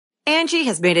Angie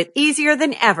has made it easier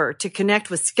than ever to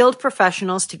connect with skilled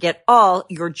professionals to get all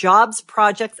your jobs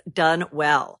projects done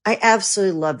well. I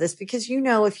absolutely love this because,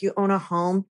 if you own a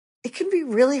home, it can be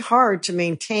really hard to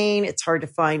maintain. It's hard to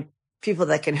find people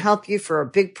that can help you for a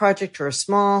big project or a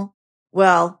small.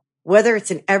 Well, whether it's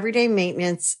in everyday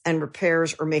maintenance and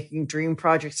repairs or making dream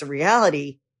projects a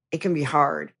reality, it can be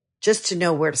hard just to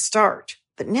know where to start.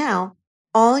 But now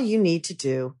all you need to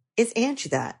do is Angie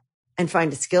that and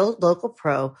find a skilled local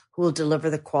pro who will deliver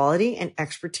the quality and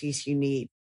expertise you need.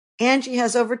 Angie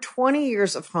has over 20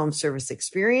 years of home service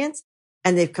experience,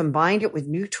 and they've combined it with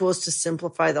new tools to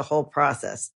simplify the whole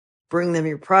process. Bring them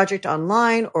your project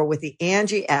online or with the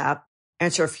Angie app,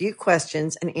 answer a few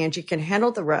questions, and Angie can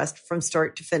handle the rest from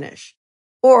start to finish.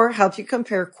 Or help you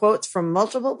compare quotes from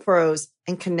multiple pros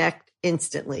and connect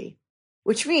instantly,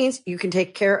 which means you can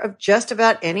take care of just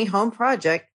about any home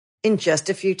project in just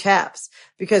a few taps.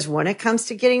 Because when it comes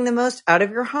to getting the most out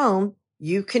of your home,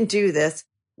 you can do this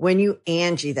when you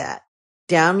Angie that.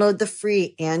 Download the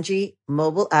free Angie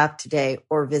mobile app today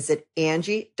or visit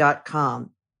Angie.com.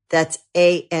 That's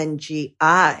ANGI.com.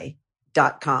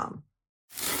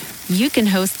 You can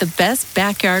host the best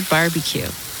backyard barbecue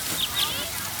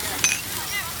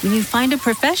when you find a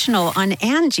professional on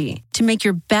Angie to make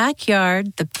your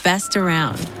backyard the best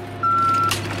around.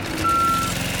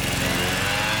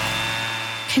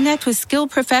 Connect with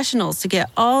skilled professionals to get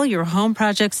all your home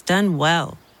projects done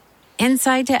well.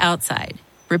 Inside to outside,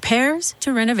 repairs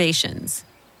to renovations.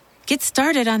 Get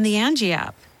started on the Angie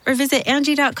app or visit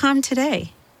Angie.com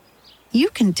today. You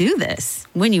can do this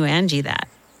when you Angie that.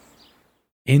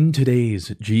 In today's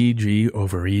GG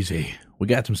Over Easy, we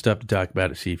got some stuff to talk about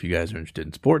to see if you guys are interested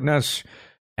in supporting us.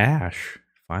 Ash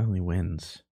finally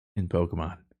wins in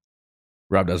Pokemon.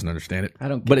 Rob doesn't understand it,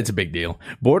 but it's a big deal.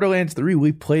 Borderlands 3,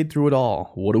 we played through it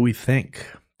all. What do we think?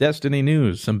 Destiny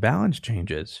news, some balance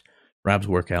changes. Rob's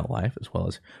workout life, as well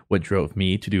as what drove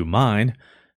me to do mine.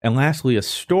 And lastly, a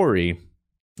story,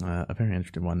 a very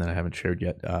interesting one that I haven't shared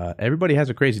yet. Everybody has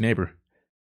a crazy neighbor,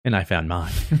 and I found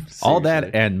mine. All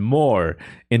that and more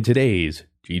in today's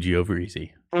GG Over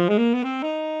Easy.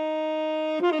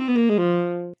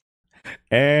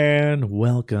 And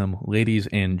welcome, ladies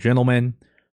and gentlemen,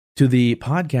 to the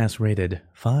podcast rated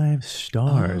 5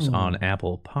 stars on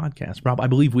Apple Podcasts. Rob, I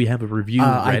believe we have a review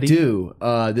ready. I do.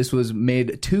 This was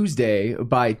made Tuesday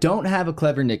by Don't Have a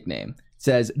Clever Nickname. It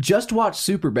says, just watch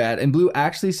Superbad, and Blue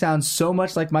actually sounds so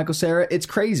much like Michael Cera. It's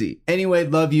crazy. Anyway,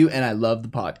 love you, and I love the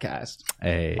podcast.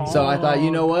 Hey. So I thought, you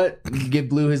know what? Give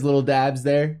Blue his little dabs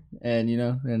there, and,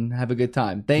 and have a good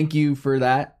time. Thank you for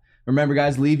that. Remember,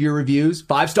 guys, leave your reviews.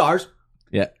 5 stars.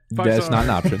 Yeah, that's not an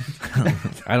option.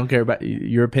 I don't care about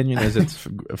your opinion. It's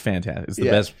fantastic. It's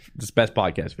the best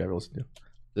podcast you've ever listened to.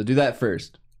 So do that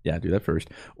first. Yeah, do that first.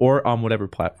 Or on whatever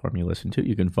platform you listen to.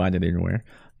 You can find it anywhere.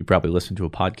 You probably listen to a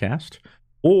podcast.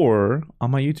 Or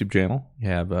on my YouTube channel, you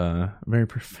have a very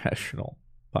professional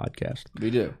podcast.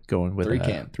 We do. Going with 3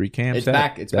 cam. It's setup.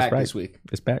 back. It's back this week.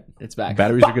 It's back. It's back.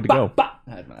 Batteries are good to go. I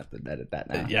don't have to edit that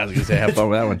now. Yeah, I was going to say, have fun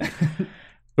with that one.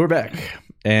 We're back.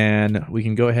 And we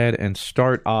can go ahead and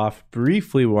start off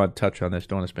briefly. We want to touch on this.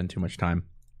 Don't want to spend too much time.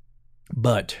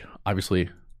 But obviously,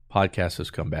 podcast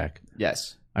has come back.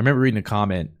 Yes. I remember reading a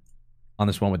comment on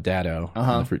this one with Dado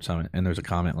on the Fruit Summit, and there's a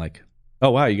comment like,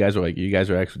 "Oh wow, you guys are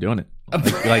actually doing it.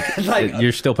 Like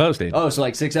you're still posting." Oh, so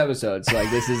like 6 episodes. Like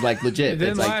this is like legit. It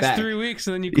didn't last like 3 weeks,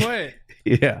 and then you quit.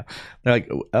 Yeah, they're like,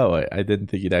 "Oh, I didn't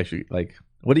think you'd actually like."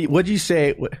 What'd you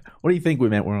say? What do you think we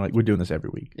meant? We're doing this every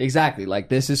week. Exactly. Like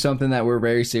this is something that we're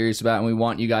very serious about, and we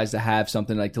want you guys to have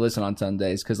something like to listen on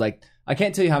Sundays. Because like I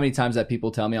can't tell you how many times that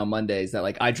people tell me on Mondays that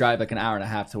like I drive like an hour and a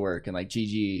half to work, and like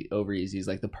GG Over Easy is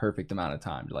like the perfect amount of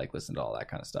time to like listen to all that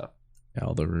kind of stuff. Yeah,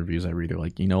 all the reviews I read are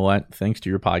like, you know what? Thanks to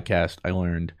your podcast, I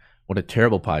learned what a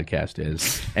terrible podcast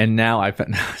is, and now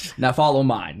now follow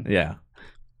mine. Yeah,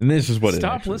 and this is what.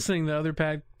 Stop listening to other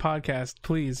podcast,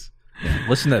 please. Yeah,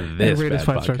 listen to this bad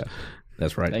podcast. Stars.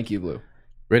 That's right. Thank you, Blue.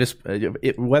 Rate us,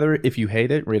 whether if you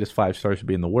hate it, rate us 5 stars for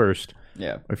being the worst.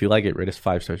 Yeah. Or if you like it, rate us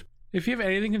 5 stars. If you have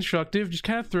anything constructive, just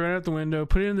kind of throw it out the window,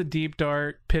 put it in the deep,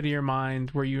 dark pit of your mind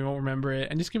where you won't remember it,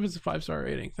 and just give us a 5-star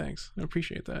rating. Thanks. I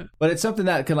appreciate that. But it's something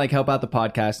that can like help out the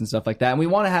podcast and stuff like that. And we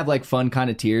want to have like fun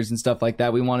kind of tiers and stuff like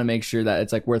that. We want to make sure that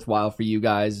it's like worthwhile for you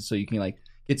guys, so you can like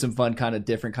get some fun kind of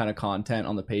different kind of content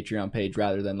on the Patreon page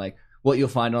rather than like what you'll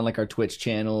find on like our Twitch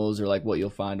channels or like what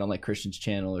you'll find on like Christian's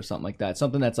channel or something like that.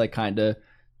 Something that's like kind of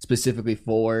specifically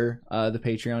for the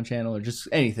Patreon channel or just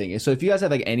anything. So if you guys have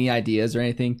like any ideas or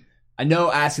anything, I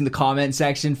know asking the comment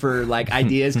section for like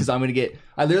ideas because I'm gonna get.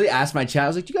 I literally asked my chat. I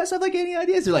was like, "Do you guys have like any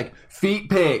ideas?" They're like, "Feet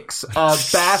pics,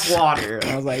 bath water."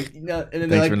 And I was like, "You know," and then they're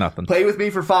Thanks like, for nothing. "Play with me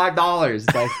for $5."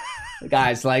 It's like,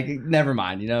 guys, like, never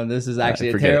mind. You know, this is actually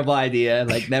a forget it. terrible idea.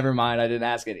 Like, never mind. I didn't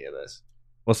ask any of this.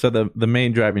 Well, so the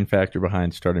main driving factor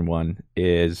behind starting one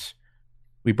is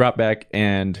we brought back,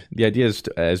 and the idea is,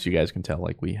 as you guys can tell,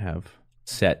 like we have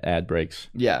set ad breaks,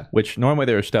 Yeah. which normally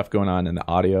there is stuff going on in the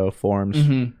audio forms,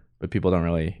 Mm-hmm. but people don't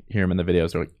really hear them in the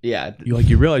videos. They're like, Yeah.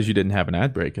 you realize you didn't have an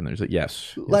ad break, and there's like,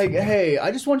 yes. Like, hey,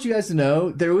 I just want you guys to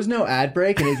know there was no ad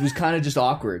break and it was kind of just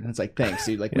awkward. And it's like, thanks,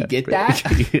 dude. Like, we get that.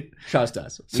 Trust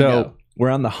us. We So know. we're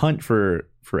on the hunt for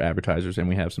advertisers, and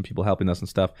we have some people helping us and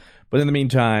stuff. But in the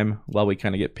meantime, while we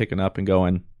kind of get picking up and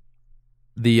going,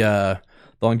 the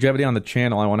longevity on the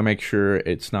channel, I want to make sure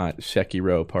it's not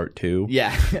Sekiro Part 2,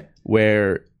 Yeah.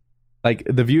 where like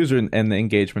the views and the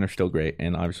engagement are still great,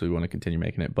 and obviously we want to continue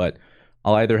making it. But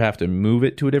I'll either have to move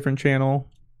it to a different channel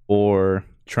or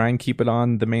try and keep it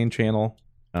on the main channel.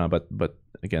 But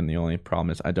again, the only problem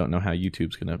is I don't know how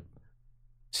YouTube's gonna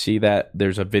see that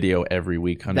there's a video every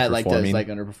week underperforming. That like does like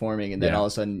underperforming, and then Yeah. all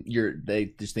of a sudden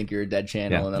they just think you're a dead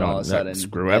channel, Yeah, and then all of a sudden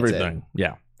screw that's everything. it.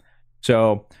 Yeah.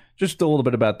 So just a little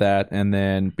bit about that, and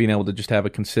then being able to just have a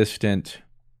consistent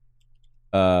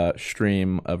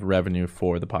stream of revenue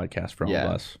for the podcast for all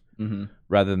of us, Mm-hmm.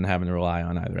 rather than having to rely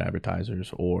on either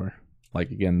advertisers or,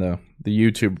 like, again, the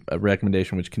YouTube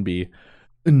recommendation, which can be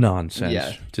nonsense,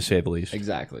 Yeah. to say the least.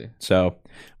 Exactly. So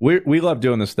we love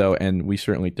doing this, though, and we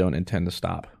certainly don't intend to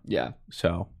stop. Yeah.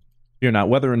 So you're not,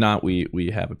 whether or not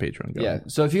we have a Patreon going. Yeah.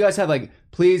 So if you guys have like,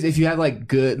 please, if you have like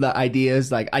good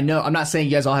ideas, like I know I'm not saying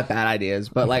you guys all have bad ideas,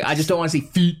 but like I just don't want to see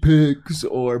feet pics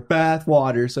or bath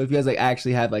water. So if you guys like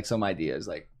actually have like some ideas,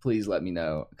 like please let me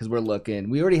know because we're looking.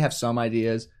 We already have some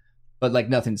ideas, but like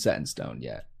nothing's set in stone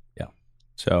yet. Yeah.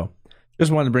 So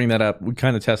just wanted to bring that up. We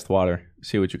kind of test the water,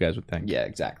 see what you guys would think. Yeah,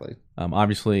 exactly.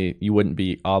 Obviously, you wouldn't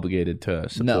be obligated to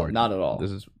support. No, not at all.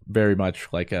 This is very much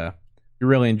like you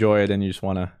really enjoy it and you just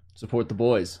want to Support the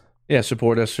boys.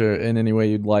 support us in any way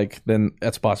you'd like, then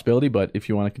that's a possibility. But if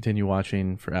you want to continue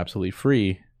watching for absolutely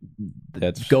free,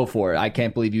 that's Go for it. I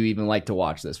can't believe you even like to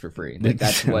watch this for free. Like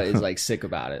that's what is like sick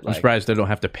about it. I'm Like, surprised I don't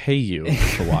have to pay you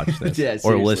to watch this Yeah, or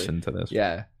seriously. listen to this.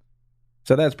 yeah.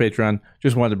 So that's Patreon.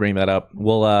 Just wanted to bring that up.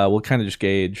 We'll kind of just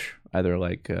gauge either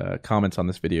like comments on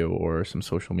this video or some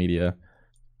social media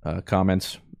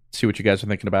comments. See what you guys are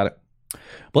thinking about it.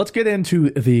 But let's get into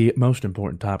the most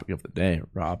important topic of the day,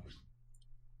 Rob.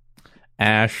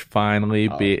 Ash finally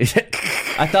beat.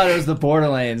 I thought it was the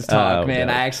Borderlands talk, Oh, man.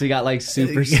 God. I actually got like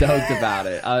super stoked about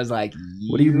it. I was like,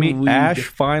 What do you mean? Ash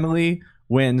finally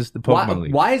wins the Pokemon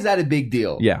League. Why is that a big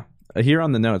deal? Yeah. Here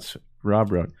on the notes,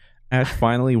 Rob wrote, Ash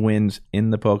finally wins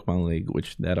in the Pokemon League,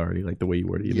 which that already, like the way you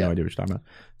worded it, you have Yeah. no idea what you're talking about.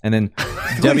 And then,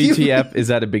 do you WTF, is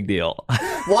that a big deal?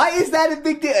 Why is that a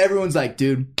big deal? Everyone's like,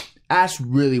 dude, Ash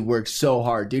really works so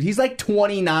hard, dude. He's like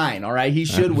 29, all right? He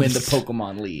should win the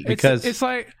Pokemon League. Because- it's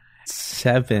like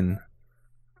 7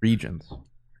 regions.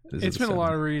 it's been a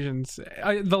lot of regions.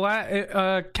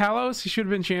 Kalos, he should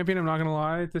have been champion. I'm not gonna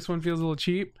lie. This one feels a little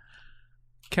cheap.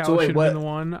 Kalos So wait, should what- have been the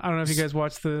one. I don't know if you guys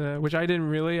watched which I didn't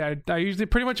really. I usually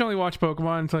pretty much only watch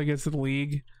Pokemon until it gets to the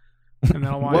league, and then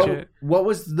I'll watch it. What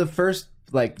was the first,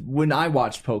 like, when I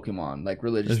watched Pokemon, like, This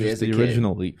religiously is as a the kid?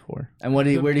 original Elite Four. And where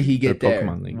did he get Or there?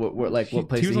 Pokemon League. What place He did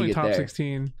was he only get top there?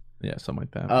 16. Yeah, something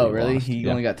like that. Oh, He really? lost. He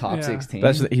Yeah. only got top Yeah.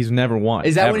 16? He's never won.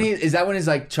 Is that ever. when his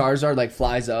like Charizard like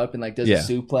flies up and like does Yeah. a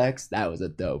suplex? That was a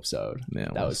dope sode. Yeah,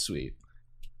 it That was. was sweet.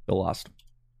 Still lost.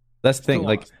 That's the thing. Still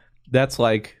Like, lost. that's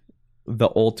like the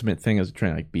ultimate thing as a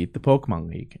trainer. Like, beat the Pokemon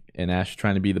League. And Ash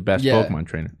trying to be the best Yeah. Pokemon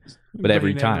trainer. But But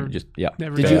every he time, never- just,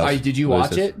 never Did does. you watch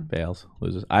loses, it? Fails.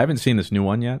 Loses. I haven't seen this new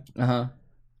one yet. Uh huh.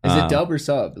 Is it dub or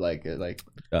sub? Like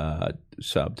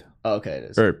Subbed. oh, okay,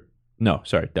 it is. Or, no,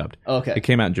 sorry, dubbed. Okay. It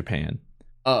came out in Japan.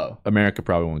 Oh, America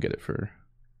probably won't get it for,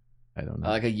 I don't know.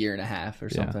 like a year and a half or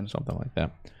something. Yeah, something like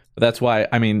that. But that's why,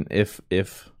 I mean, if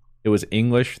it was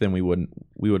English, then we would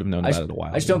have known about it a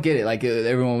while I just ago. don't get it. Like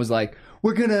everyone was like,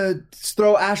 "We're gonna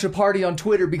throw Ash a party on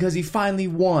Twitter because he finally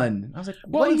won." I was like,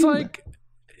 Well, "What do it's you like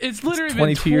it's literally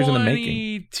 22 been years in the making.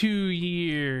 22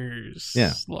 years.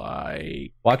 Yeah.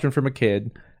 Like Watching from a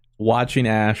kid, watching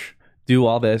Ash do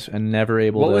all this and never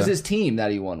able What to... was his team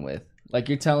that he won with? Like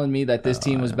you're telling me that this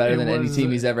team was better it than any was-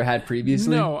 team he's ever had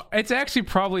previously? No, it's actually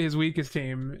probably his weakest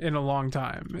team in a long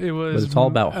time. It was. But it's all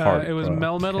about heart, It was bro.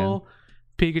 Melmetal,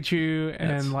 Pikachu, and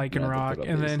Yes. Lycanroc, put up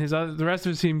and these. then the rest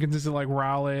of his team consisted of like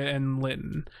Rowlet and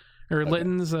Litten, or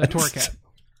Litten's Torcat.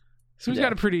 So he's Yeah.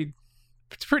 got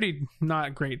it's a pretty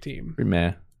not great team. Pretty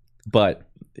meh. but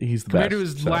he's the Compared best. to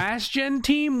his so. last gen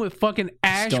team with fucking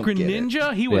Ash don't get it.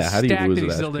 Greninja, he was how do you stacked lose that he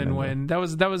with still Ash didn't Greninja? win.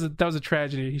 That was a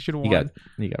tragedy. He should have He won.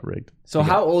 got rigged. So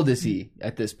how old is he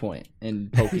at this point in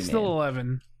Pokemon? He's still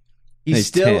 11. He's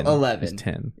still 10. 11. He's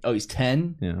 10. Oh, he's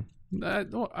 10? Yeah.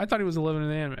 I thought he was 11 in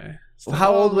the anime. Well,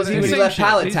 how old was he when he Same left shit.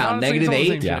 Pallet He's Town? honestly Negative told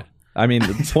the 8? same Yeah. shit. I mean,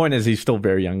 the point is he's still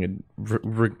very young and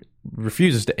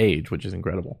refuses to age, which is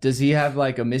incredible. Does he have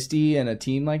like a Misty and a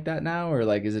team like that now? Or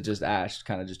like is it just Ash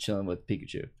kind of just chilling with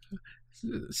Pikachu?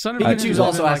 Son of Pikachu's a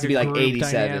also Ninja has is to be, a like, group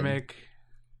 87. dynamic.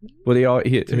 But be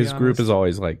his group honest. is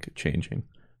always like changing.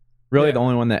 Really, Yeah. the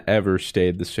only one that ever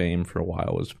stayed the same for a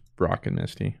while was Brock and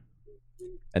Misty.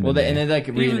 And Well, then and then like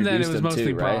Even then, it reintroduced was him mostly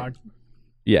too, right? Brock.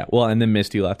 yeah, well, and then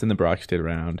Misty left, and then Brock stayed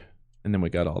around, and then we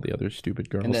got all the other stupid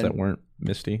girls And then- that weren't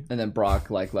Misty. And then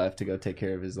Brock like left to go take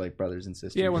care of his like brothers and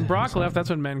sisters. Yeah, when Brock left, that's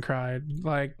when men cried.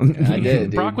 Like I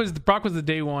did, dude. Brock was the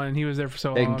day one, and he was there for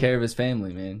so taking long. care of his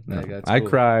family, man. No. Like, that's I cool.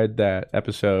 cried that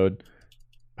episode.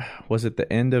 Was it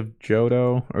the end of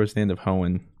Johto or was it the end of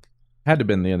Hoenn? Had to have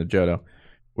been the end of Johto,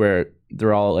 where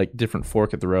they're all like different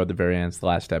fork at the road at the very end. It's the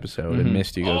last episode, and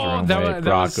Misty goes her own way, that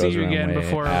Brock was goes See her You own Again way,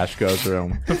 before- Ash goes her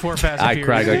own. Before Fast I and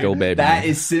cried Furious. like a little baby. That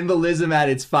is symbolism at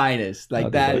its finest. Like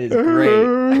I'll that do is it.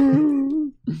 great.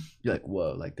 You're like,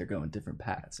 whoa, like they're going different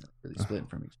paths, and really splitting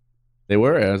from each They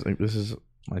were. I was like, this is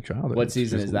my childhood. What It's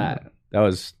season just is that? That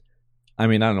was. I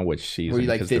mean, I don't know which season. Were you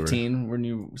like because they 15 when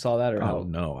you saw that, or Oh how?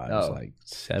 no, I was Oh. like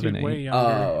 7, Dude, way 8. younger.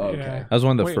 Oh, okay. Yeah. That was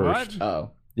one of the Wait, first. what?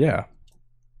 Oh, Yeah,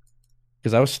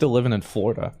 because I was still living in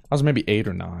Florida. I was maybe 8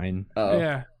 or 9. oh,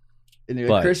 Yeah. And you're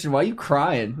But- like, Christian, why are you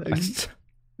crying? Like,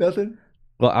 nothing.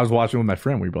 Well, I was watching with my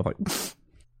friend. We were both like,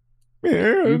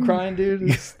 You crying, dude?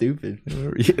 It's stupid.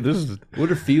 Yeah, this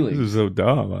What are feelings? is so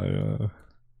dumb.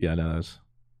 Yeah, no, that's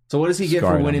So what does he get for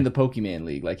Scarred on winning me. the Pokemon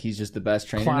League? Like he's just the best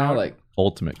trainer now. Clout. Like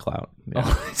ultimate clout. Yeah.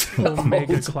 oh, it's Omega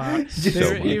almost- Cloud. just-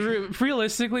 So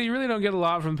Realistically, you really don't get a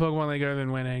lot from Pokemon League other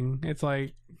than winning. It's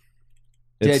like,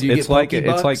 Yeah, It's, do you it's get like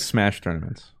Pokebucks? it's like Smash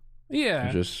tournaments.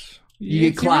 yeah, Just You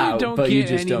get clout, but you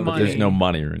just don't get- there's no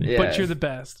money or anything. Yeah. But you're the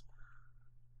best.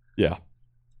 Yeah.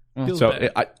 Feels So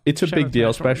bad. it's a Shout big out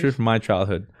deal, Smash especially Brothers. from my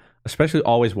childhood. Especially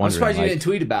always I'm wondering. surprised you like, didn't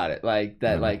tweet about it. Like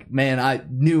that. No. Like man, I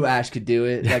knew Ash could do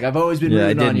it. Like I've always been yeah, I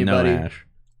rooting didn't on you, know buddy. Ash.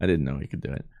 I didn't know he could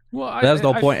do it. Well, That's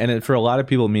the whole point, and it, for a lot of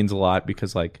people, it means a lot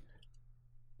because like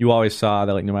you always saw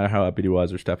that like no matter how uppity he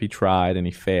was or stuff, he tried and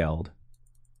he failed.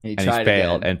 He And he tried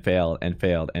failed again. and failed and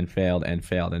failed and failed and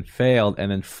failed and failed, and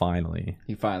then finally,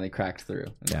 He finally cracked through.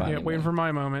 and Yeah. finally Yeah, waiting won. for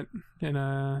my moment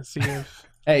and see if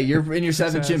Hey, you're in your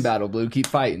 7th Success. gym battle, Blue. Keep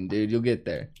fighting, dude. You'll get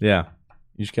there. yeah,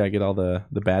 you just gotta get all the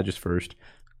badges first,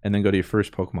 and then go to your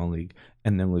first Pokemon League,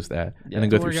 and then lose that, Yeah. and then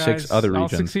go Don't through worry, 6 guys, other I'll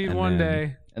regions. succeed and one then-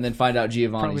 day. And then find out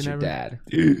Giovanni's Probably your never.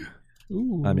 dad.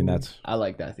 Ooh. I mean, that's I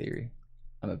like that theory.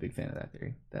 I'm a big fan of that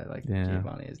theory. That like Yeah.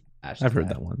 Giovanni is Ash's I've heard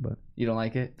dad. that one, but You don't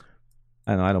like it?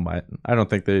 I know I don't buy it. I don't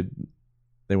think they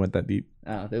went that deep.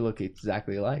 Oh, they look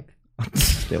exactly alike.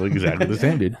 They look exactly the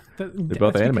same, dude. They're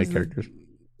both That's anime because characters.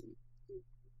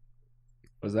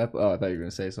 Was that? Oh, I thought you were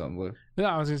gonna say something, Blue. No,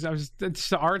 I was just it's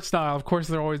the art style. Of course,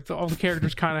 they're always all the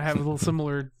characters kind of have a little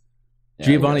similar. Yeah,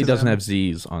 Giovanni to doesn't them. have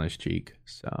Z's on his cheek,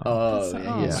 so Oh, Oh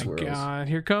yeah, he has my swirls. god!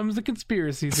 Here comes the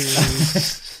conspiracy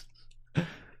theory.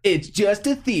 It's just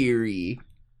a theory.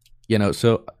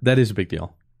 so that is a big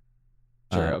deal.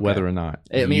 Sure, okay. Whether or not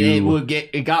I mean,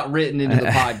 it got written into the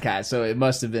podcast, so it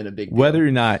must have been a big deal. whether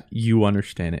or not you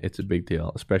understand it, it's a big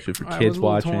deal, especially for I kids was a little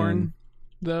watching. torn,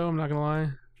 though. I'm not gonna lie.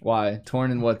 Why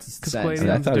torn in what Because sense? I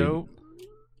Palladium's thought he- dope.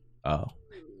 Oh,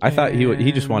 I thought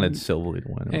he just wanted And- Silvally to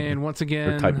win. And once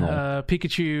again, type null.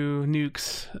 Pikachu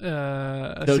nukes.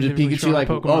 A So did significantly Pikachu stronger like?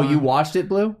 Pokemon. Oh, you watched it,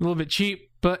 Blue? A little bit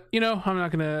cheap, but I'm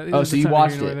not gonna. Oh, so you it's neither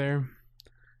watched here nor it. There.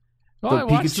 But I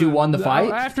watched Pikachu won the fight?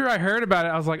 After I heard about it,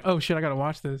 I was like, "Oh shit, I gotta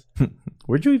watch this."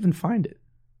 Where'd you even find it?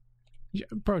 Yeah,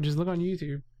 bro, just look on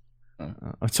YouTube.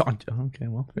 It's on. Okay,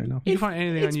 well, fair enough. You can find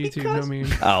anything on YouTube. No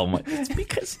meme. Oh my! It's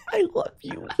because I love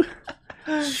you.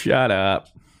 Shut up.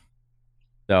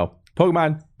 So,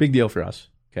 Pokemon, big deal for us,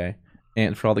 okay,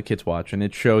 and for all the kids watching.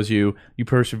 It shows you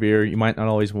persevere. You might not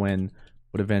always win,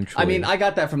 but eventually. I mean, I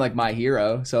got that from like My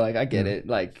Hero, so like I get it.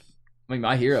 Like, I mean,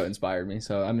 My Hero inspired me,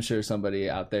 so I'm sure somebody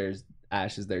out there is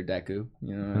Ash is their Deku.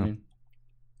 You know what I Yeah. mean?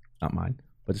 not mine,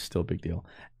 but it's still a big deal.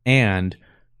 And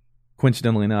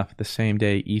coincidentally enough, the same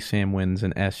day ESAM wins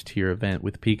an S tier event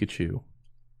with Pikachu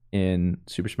in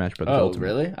Super Smash Bros. Oh, Ultimate.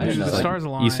 really? I There's didn't know the that. stars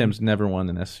align. ESAM's never won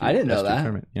an S. I didn't know S2 that.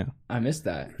 tournament. Yeah, I missed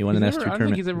that. he won an He's S2 never- I don't tournament.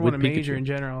 think he's ever won a with major Pikachu. in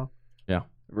general.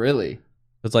 Really?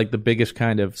 It's like the biggest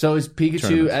kind of. So is Pikachu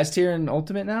Tournaments. S tier in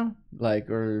Ultimate now? Like,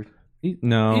 or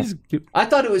No, He's- I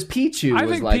thought it was Pichu. I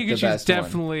was think like the Pikachu's best one.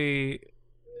 definitely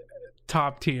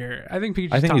top tier. I think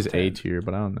Pikachu's I think top he's 10. A tier,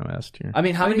 but I don't know S tier. I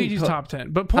mean, how I think many? Pikachu's top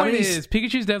 10. But point is,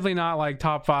 Pikachu's definitely not like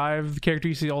top 5. The character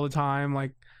you see all the time.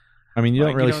 Like, I mean, you like,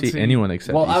 don't really you don't see see- anyone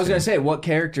except. Well, I was Easton. gonna say, what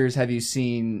characters have you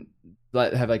seen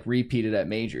that have like repeated at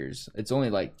majors? It's only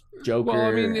like Joker. well,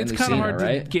 I mean, it's and kind of Lucina, hard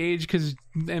right? to gauge because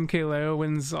MK Leo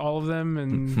wins all of them,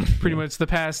 and pretty much the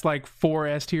past like 4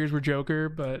 S tiers were Joker.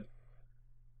 But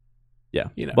Yeah,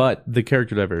 you know. but the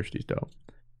character diversity is dope.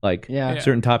 Like, Yeah.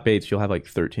 certain top 8s, you'll have like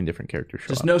 13 different characters show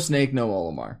Just up. no Snake, no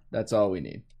Olimar. That's all we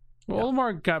need. well,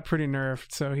 Olimar got pretty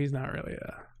nerfed, so he's not really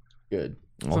Good.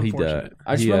 Well, he unfortunate.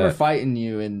 I just he, remember fighting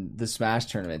you in the Smash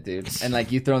tournament, dude, and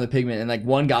like you throwing the pigment, and like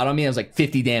one got on me, I was like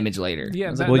 50 damage later. Yeah, I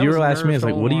was that- like, Well, you was were asking me, I was nerfed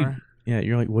like, what are you? Olimar. Yeah,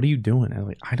 you're like, what are you doing? I was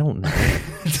like, I don't know.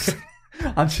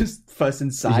 I'm just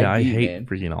fussing side Yeah, I beat, hate man.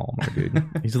 freaking Olimar, dude.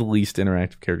 He's the least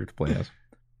interactive character to play as.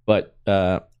 But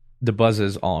the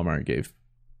buzzes Olimar gave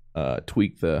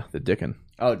Tweak the Dickin.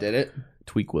 Oh, did it?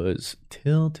 Tweak was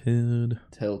tilted.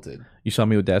 Tilted. You saw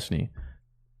me with Destiny.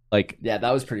 Like, Yeah,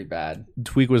 that was pretty bad.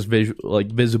 Tweak was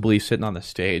visibly sitting on the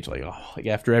stage, like,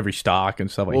 after every stock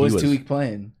and stuff. Like, What was he was Tweak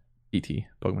playing? ET,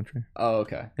 Pokemon Tree. Oh,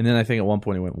 okay. And then I think at one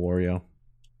point he went Wario.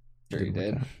 Sure he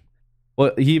did.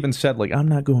 Well, he even said, like, I'm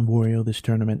not going Wario this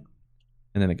tournament.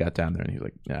 And then it got down there, and he was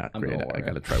like, yeah, I'm great, going I Wario.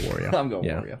 got to try Wario. I'm going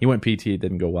yeah. Wario. He went PT, it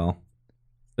didn't go well.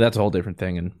 But that's a whole different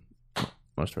thing, and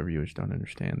most of our viewers don't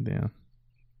understand,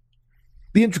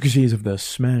 the intricacies of the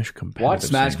Smash competitive Watch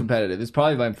Smash scene. competitive. It's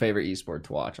probably my favorite esport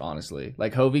to watch, honestly.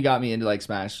 Like Hovey got me into like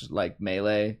Smash, like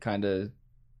Melee kind of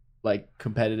like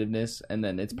competitiveness, and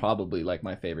then it's probably like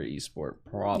my favorite esport.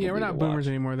 Probably. Yeah, we're not to boomers watch.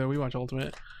 anymore though. We watch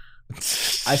Ultimate.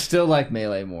 I still like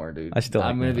Melee more, dude. I still like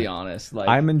I'm gonna Melee. be honest. Like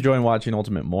I'm enjoying watching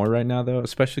Ultimate more right now, though,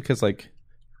 especially because, like,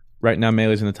 right now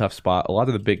Melee's in a tough spot. A lot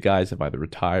of the big guys have either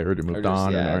retired or moved just-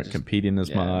 on and yeah, aren't just- competing as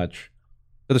yeah. much.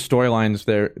 But the storylines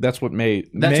there, that's what made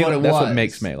That's what it was. That's what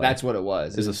makes Melee. That's what it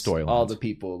was. Is the It's storylines. all the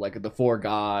people, like the 4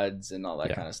 gods and all that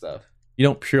Yeah. kind of stuff. You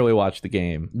don't purely watch the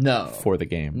game No. for the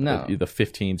game. No. The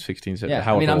 15, 16, 17, Yeah, I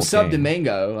however mean, I'm old subbed to game.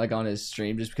 Mango like on his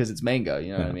stream just because it's Mango.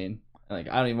 You know what Yeah. I mean? Like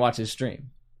I don't even watch his stream,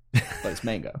 but it's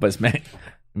Mango. But it's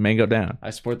Mango down.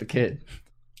 I support the kid.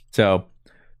 So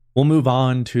we'll move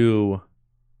on to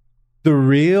the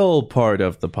real part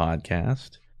of the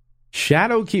podcast.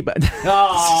 Shadowkeep.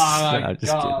 Oh I'm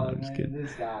just kidding. I'm just kidding.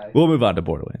 This guy. We'll move on to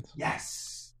Borderlands.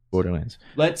 Yes. Borderlands.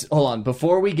 Let's hold on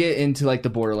before we get into like the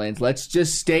Borderlands. Let's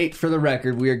just state for the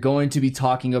record we are going to be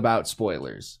talking about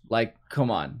spoilers. Like, come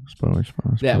on. Spoilers.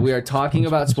 Yeah, we are talking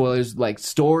about spoilers, like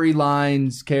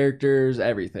storylines, characters,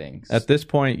 everything. At this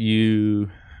point,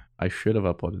 I should have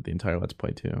uploaded the entire Let's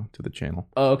Play to the channel.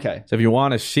 Oh, okay. So if you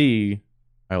want to see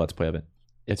our Let's Play of it,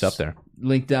 it's up there.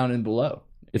 Link down and below.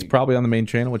 It's probably on the main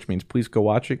channel, which means please go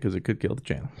watch it because it could kill the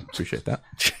channel. Appreciate that.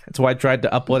 That's why I tried to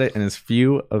upload it in as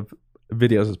few of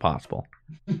videos as possible.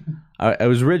 I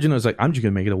was originally like, I'm just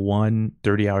gonna make it a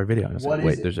 30-hour video. I was What like, is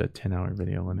wait, it? there's a 10-hour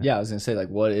video in it. Yeah, I was gonna say like,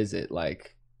 what is it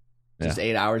like? Just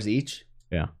 8 hours each?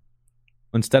 Yeah.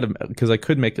 Instead of because I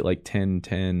could make it like 10,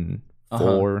 10,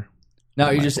 4. No,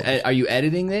 Not you my just fault. are you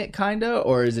editing it kinda,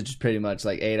 or is it just pretty much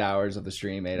like 8 hours of the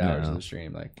stream, 8 hours No. of the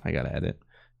stream? Like, I gotta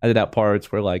edit out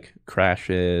parts where like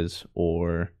crashes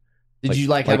or did you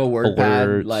like have a word pad?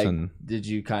 alerts Like, and did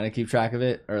you kind of keep track of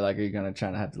it, or like are you gonna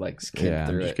try to have to like skip yeah, I'm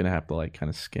through just it? gonna have to like kind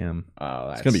of skim. Oh,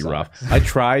 It's gonna be rough. I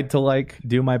tried to like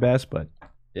do my best, but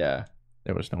Yeah.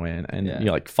 there was no way. And Yeah. you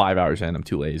know, like 5 hours in, I'm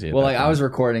too lazy. at Well, that like I point. was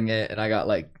recording it, and I got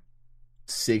like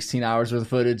 16 hours worth of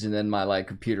footage, and then my like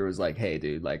computer was like, "Hey,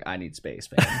 dude, like I need space,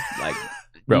 man. Like,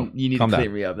 Bro, you need to calm clear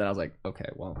down. me up." Then I was like, "Okay,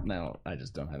 well, now I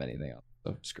just don't have anything else,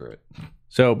 so screw it."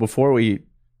 So before we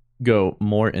go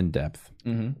more in depth,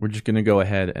 Mm-hmm. we're just gonna go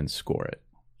ahead and score it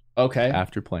Okay.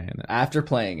 after playing it. After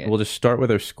playing it. We'll just start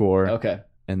with our score, Okay.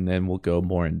 and then we'll go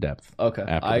more in depth Okay.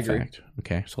 after I the agree. fact.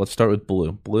 Okay, so let's start with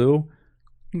Blue. Blue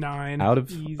 9. out of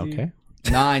Easy. okay,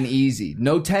 9 easy.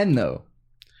 No 10 though.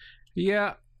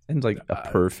 Yeah, and like a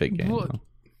perfect game. well, though.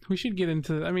 we should get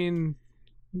into. I mean,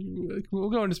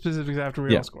 we'll go into specifics after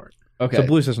we Yeah. all score it. Okay. So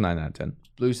Blue says 9 out of 10.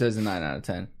 Blue says a 9 out of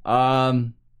 10.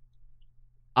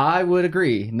 I would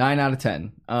agree. 9 out of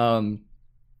 10.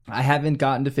 I haven't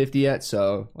gotten to 50 yet,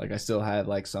 so like I still have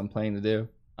like some playing to do.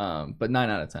 But 9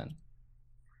 out of 10.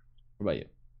 What about you?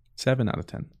 7 out of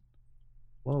 10.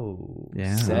 Whoa.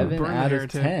 Yeah. 7 Burn the out hair,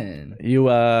 of too. 10. You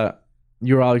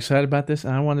were all excited about this,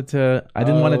 and I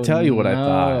didn't want to tell you what I no.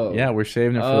 thought. Yeah, we're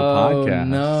saving it for the Oh podcast.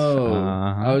 no!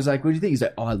 Uh-huh. I was like, "What do you think?" He's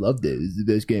like, "Oh, I loved it. It was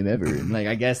the best game ever." And like,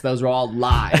 I guess those are all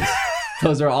lies.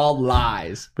 Those are all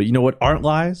lies. But you know what aren't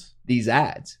lies? these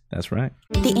ads. That's right.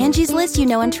 The Angie's List you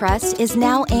know and trust is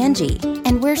now Angie,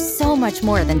 and we're so much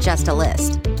more than just a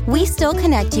list. We still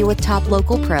connect you with top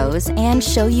local pros and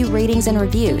show you ratings and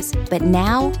reviews, but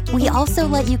now we also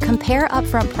let you compare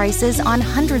upfront prices on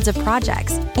hundreds of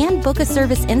projects and book a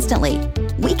service instantly.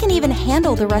 We can even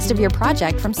handle the rest of your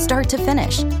project from start to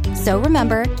finish. So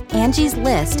remember, Angie's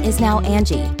List is now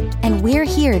Angie, and we're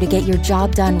here to get your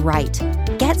job done right.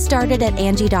 Get started at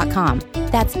Angie.com.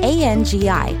 That's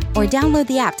ANGI, or download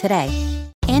the app today.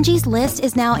 Angie's List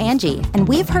is now Angie, and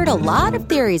we've heard a lot of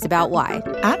theories about why.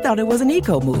 I thought it was an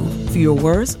eco move. Fewer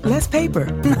words, less paper.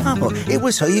 No, it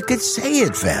was so you could say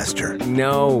it faster.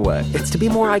 No, it's to be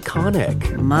more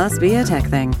iconic. Must be a tech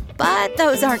thing. But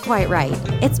those aren't quite right.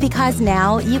 It's because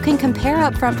now you can compare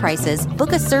upfront prices,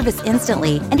 book a service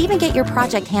instantly, and even get your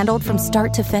project handled from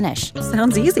start to finish.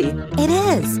 Sounds easy. It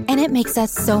is, and it makes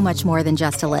us so much more than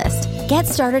just a list. Get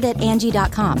started at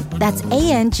Angie.com. That's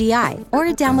ANGI, or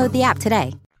download the app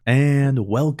today. And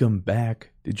welcome back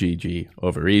to GG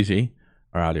Over Easy.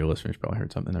 Our audio listeners probably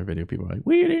heard something in our video. People were like,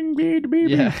 we didn't beat the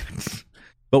baby. Yeah.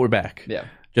 But we're back. Yeah.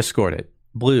 Just scored it.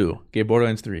 Blue gave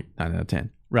Borderlands 3, 9 out of 10.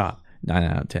 Rob, 9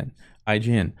 out of 10.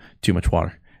 IGN, too much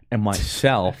water. And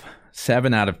myself,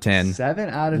 7 out of 10. 7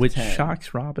 out of 10. Which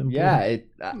shocks Rob and Blue. Yeah.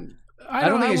 I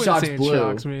don't think it shocks Blue. It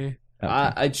shocks me.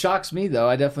 Okay. It shocks me, though.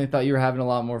 I definitely thought you were having a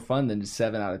lot more fun than just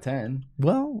 7 out of 10.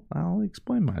 Well, I'll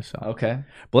explain myself. Okay.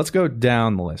 But let's go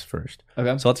down the list first.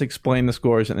 Okay. So let's explain the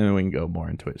scores and then we can go more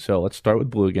into it. So let's start with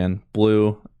Blue again.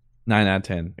 Blue, 9 out of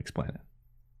 10. Explain it.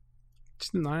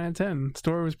 Just 9 out of 10.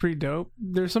 Story was pretty dope.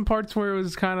 There's some parts where it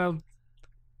was kind of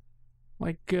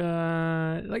like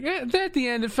at the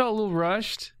end it felt a little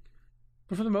rushed.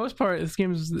 But for the most part, this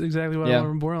game is exactly what I want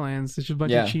from Borderlands. It's just a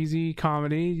bunch of cheesy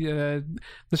comedy. The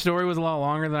story was a lot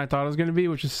longer than I thought it was going to be,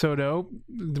 which is so dope.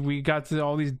 We got to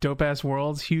all these dope-ass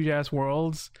worlds, huge-ass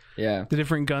worlds. Yeah. The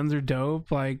different guns are dope.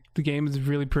 Like, the game is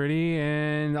really pretty.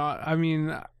 And, I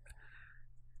mean,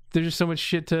 there's just so much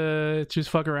shit to just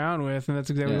fuck around with, and that's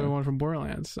exactly what I want from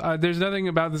Borderlands. There's nothing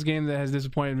about this game that has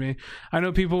disappointed me. I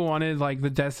know people wanted like the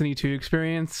Destiny 2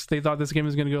 experience. They thought this game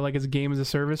was going to go like as a game as a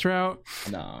service route.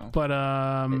 No, but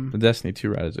the Destiny 2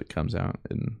 route as it comes out,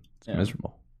 and it's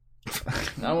miserable.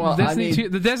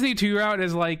 The Destiny 2 route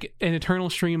is like an eternal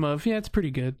stream of it's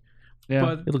pretty good. Yeah,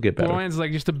 but it'll get better. Borderlands is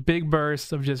like just a big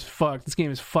burst of just fuck. This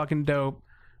game is fucking dope.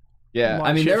 Yeah,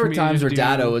 I mean, there were times where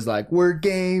Dado was like, "We're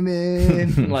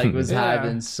gaming," like was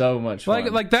having so much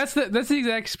fun. Like that's the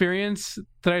exact experience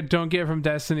that I don't get from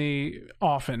Destiny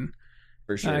often.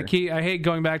 For sure, I hate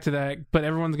going back to that, but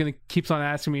everyone's keeps on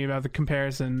asking me about the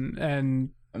comparison,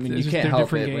 and I mean, you can't help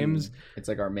different it games. When it's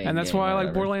like our main, and that's why I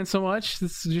like Borderlands so much.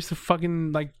 This is just a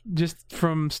fucking just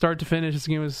from start to finish. This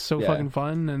game was so fucking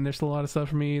fun, and there's a lot of stuff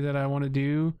for me that I want to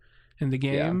do in the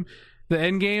game. Yeah. The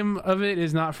end game of it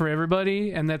is not for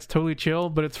everybody, and that's totally chill,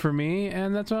 but it's for me,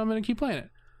 and that's why I'm going to keep playing it.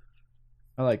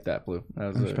 I like that, Blue.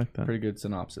 That was a pretty good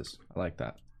synopsis. I like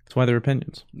that. That's why they're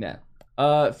opinions. Yeah.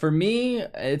 For me,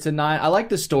 it's a 9. I like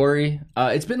the story.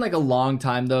 It's been like a long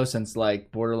time though since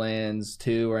like Borderlands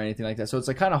 2 or anything like that. So it's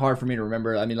like kind of hard for me to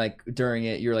remember. I mean, like during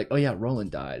it, you're like, oh yeah, Roland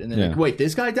died, and then like, wait,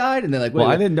 this guy died, and then like, wait,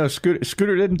 I didn't know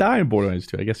Scooter didn't die in Borderlands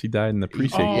 2. I guess he died in the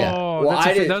precinct. Oh, well,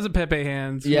 that was a Pepe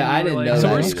Hands. Yeah, I didn't know. So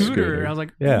that. where's Scooter? I was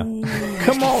like,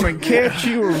 come on and catch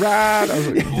you a ride. I was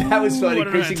like, that was funny.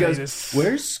 Christian goes,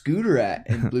 where's Scooter at?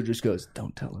 And Blue just goes,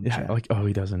 don't tell him. Yeah, like, oh,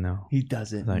 he doesn't know. He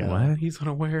doesn't like, know. What? He's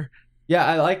unaware. Yeah,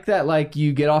 I like that. Like,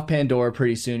 you get off Pandora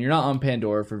pretty soon. You're not on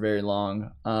Pandora for very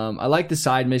long. I like the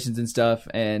side missions and stuff,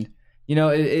 and you know,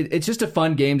 it's just a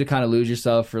fun game to kind of lose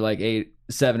yourself for like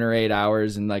 7 or 8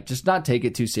 hours, and like just not take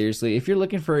it too seriously. If you're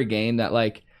looking for a game that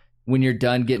like when you're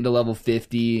done getting to level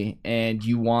 50 and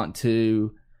you want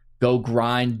to go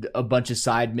grind a bunch of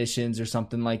side missions or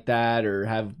something like that, or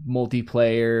have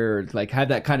multiplayer, or like have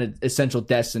that kind of essential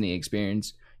Destiny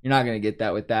experience, you're not gonna get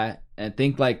that with that. And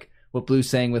think like what Blue's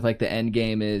saying with like the end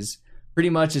game is pretty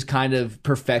much is kind of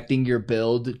perfecting your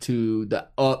build to the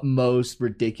utmost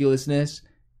ridiculousness.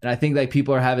 And I think like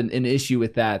people are having an issue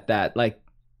with that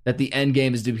the end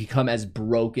game is to become as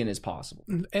broken as possible.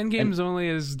 End game is only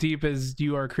as deep as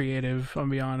you are creative, I'll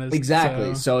be honest.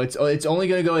 Exactly. So it's only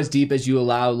going to go as deep as you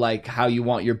allow like how you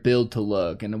want your build to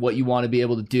look and what you want to be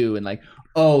able to do. And like,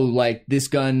 oh, like this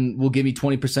gun will give me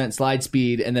 20% slide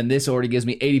speed, and then this already gives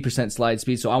me 80% slide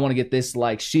speed. So I want to get this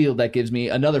like shield that gives me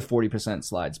another 40%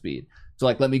 slide speed. So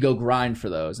like, let me go grind for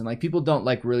those. And like people don't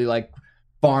like really like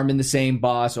farming the same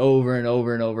boss over and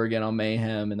over and over again on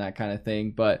Mayhem and that kind of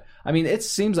thing. But I mean, it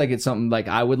seems like it's something like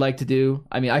I would like to do.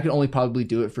 I mean, I could only probably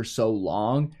do it for so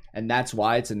long, And that's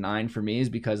why it's a 9 for me, is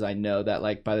because I know that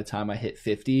like by the time I hit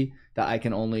 50, that I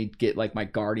can only get like my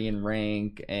Guardian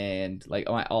rank and like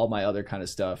all my other kind of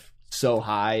stuff so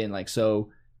high and like so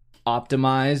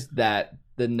optimized that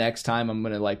the next time I'm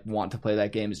gonna like want to play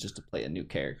that game is just to play a new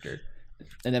character.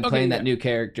 And then playing that new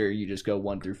character, you just go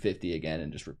 1 through 50 again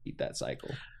and just repeat that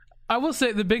cycle. I will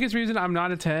say the biggest reason I'm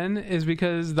not a 10 is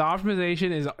because the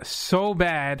optimization is so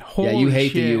bad. Holy you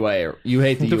hate shit. the UI. You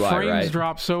hate the UI, right? The frames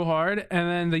drop so hard, and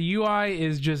then the UI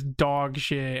is just dog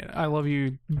shit. I love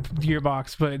you,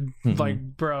 Gearbox, but like,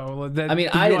 bro, I mean,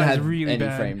 I didn't have really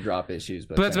any frame drop issues,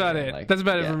 but that's about it. Like, that's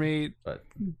about it for me. But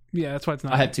yeah, that's why it's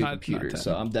not. I have 2 computers,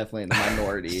 so I'm definitely in the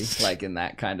minority, like in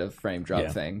that kind of frame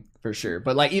drop thing for sure.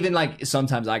 But like, even like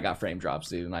sometimes I got frame drops,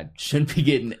 dude, and I shouldn't be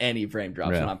getting any frame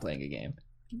drops when I'm playing a game.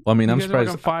 Well, I mean, you I'm guys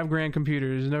surprised. Are working on $5,000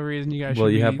 computers. There's no reason you guys should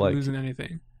you have, be like, losing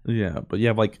anything. Yeah, but you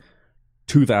have like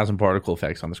 2,000 particle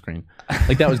effects on the screen.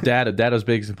 Like that was data. Data's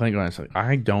big as a playing ground. It's like,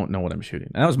 I don't know what I'm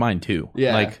shooting. And that was mine too.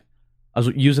 Yeah. Like I was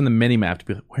using the mini map to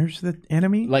be like, where's the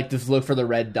enemy? Like to look for the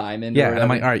red diamond. Yeah, and I'm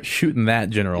like, all right, shooting that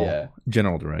general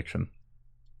direction.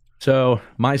 So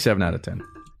my 7 out of 10.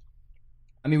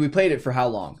 I mean, we played it for how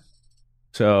long?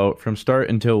 So from start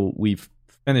until we've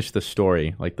finished the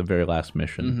story, like the very last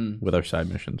mission with our side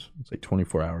missions, it's like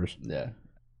 24 hours. Yeah.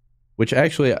 Which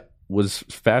actually was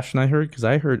faster than I heard, because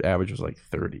I heard average was like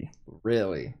 30.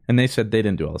 Really? And they said they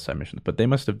didn't do all the side missions, but they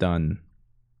must have done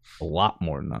a lot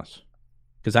more than us.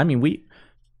 Because I mean, we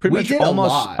pretty much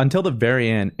almost until the very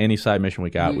end, any side mission we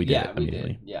got, we did it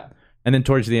immediately. Yeah. And then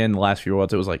towards the end, the last few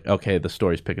worlds, it was like, okay, the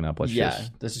story's picking up. Let's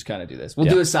just kind of do this. We'll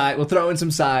do a side. We'll throw in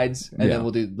some sides, and then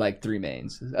we'll do like 3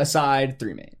 mains. A side,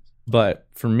 3 mains. But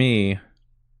for me,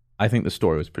 I think the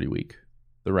story was pretty weak.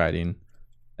 The writing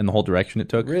and the whole direction it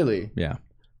took. Really? Yeah.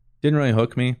 Didn't really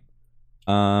hook me.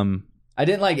 I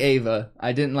didn't like Ava.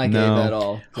 Ava at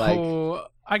all. Like,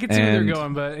 I could see where they're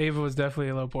going, but Ava was definitely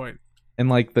a low point. And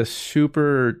like the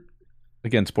super,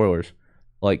 again, spoilers,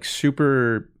 like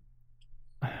super,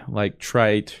 like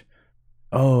trite,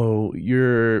 oh,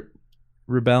 you're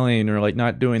rebelling or like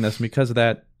not doing this, and because of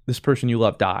that, this person you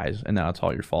love dies, and now it's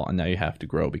all your fault, and now you have to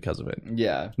grow because of it.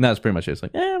 Yeah. And that's pretty much it. It's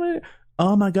like,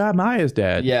 oh my god, Maya's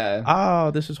dead. Yeah. Oh,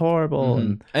 this is horrible.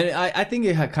 And I think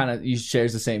it kind of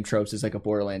shares the same tropes as like a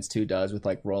Borderlands 2 does, with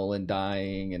like Roland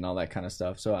dying and all that kind of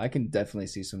stuff. So I can definitely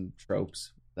see some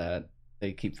tropes that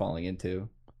they keep falling into.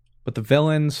 But the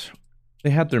villains,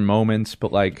 they had their moments,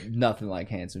 but like nothing like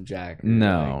Handsome Jack.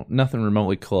 No, nothing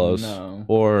remotely close. No.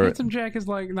 Or Handsome Jack is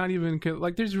like not even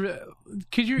like there's.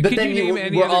 Could you name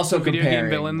any other video game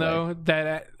villain though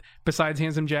that besides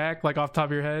Handsome Jack, like off the top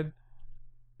of your head?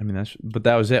 I mean, but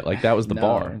that was it. Like that was the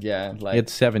bar. Yeah, like he had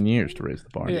 7 years to raise the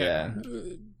bar. Yeah.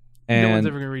 And no one's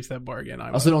ever gonna reach that bar again.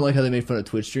 I also don't like how they made fun of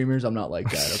Twitch streamers. I'm not like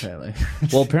that, apparently.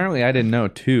 Well, apparently I didn't know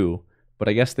too, but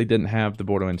I guess they didn't have the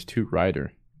Borderlands 2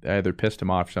 writer. They either pissed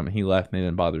him off or something. He left and they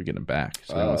didn't bother getting him back.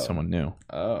 So that was someone new.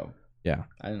 Oh. Yeah.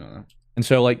 I didn't know that. And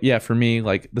so, like, yeah, for me,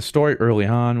 like, the story early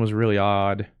on was really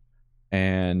odd,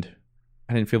 and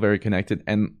I didn't feel very connected.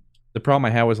 And the problem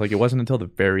I had was, like, it wasn't until the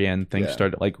very end things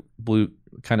started, like, Blue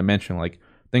kind of mentioned, like,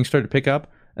 things started to pick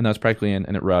up, and that was practically in,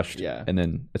 and it rushed, and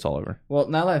then it's all over. Well,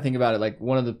 now that I think about it, like,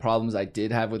 one of the problems I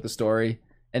did have with the story,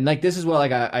 and, like, this is what,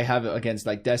 like, I have against,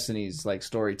 like, Destiny's, like,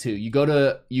 story, too. You go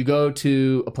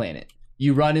to a planet.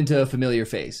 You run into a familiar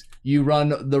face. You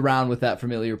run the round with that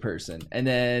familiar person. And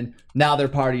then now they're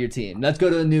part of your team. Let's go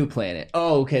to a new planet.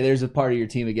 Oh, okay, there's a part of your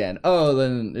team again. Oh,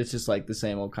 then it's just like the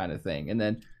same old kind of thing. And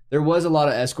then there was a lot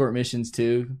of escort missions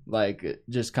too. Like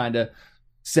just kind of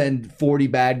send 40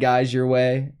 bad guys your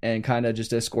way and kind of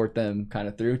just escort them kind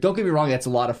of through. Don't get me wrong, that's a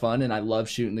lot of fun. And I love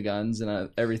shooting the guns and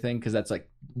everything because that's like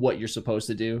what you're supposed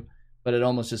to do. But it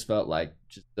almost just felt like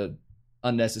just the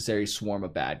unnecessary swarm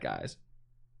of bad guys.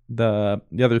 The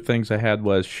other things I had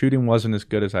was shooting wasn't as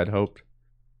good as I'd hoped.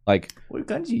 Like, what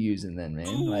guns you using then,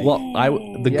 man? Like,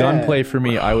 well, the gunplay for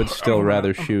me, I would still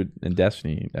rather shoot in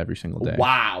Destiny every single day.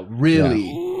 Wow, really?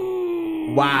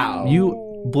 Yeah. Wow.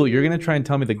 Blue, you're gonna try and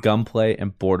tell me the gunplay in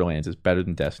Borderlands is better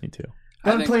than Destiny 2?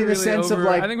 Gunplay in the sense of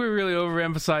like, I think we really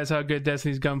overemphasize how good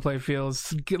Destiny's gunplay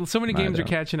feels. So many games are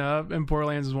catching up, and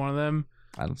Borderlands is one of them.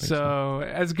 I don't think so.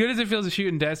 As good as it feels to shoot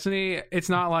in Destiny, it's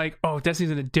not like, oh,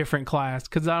 Destiny's in a different class,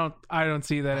 because I don't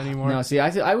see that anymore. No, see,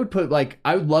 I would put like,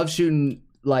 I would love shooting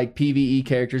like PvE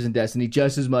characters in Destiny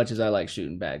just as much as I like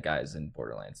shooting bad guys in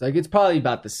Borderlands. Like it's probably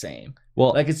about the same.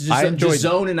 Well, like it's just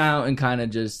zoning out and kind of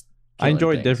just. I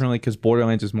enjoy it differently because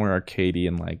Borderlands is more arcadey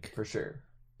and like for sure,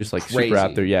 just like crazy. Super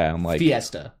out there. Yeah, and like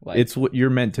Fiesta. Like, it's what you're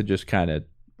meant to just kind of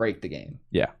break the game.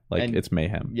 Yeah, like it's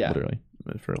mayhem. Yeah, literally,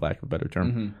 for lack of a better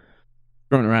term. Mm-hmm.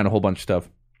 Throwing around a whole bunch of stuff.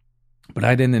 but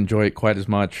I didn't enjoy it quite as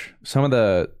much. Some of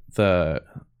the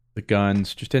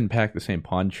guns just didn't pack the same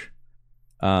punch.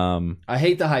 I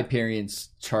hate the Hyperion's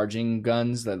charging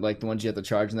guns, that like the ones you have to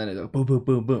charge and then it boom, boom,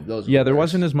 boom, boom. Those there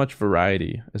wasn't as much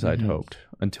variety as I'd hoped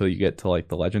until you get to like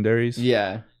the legendaries.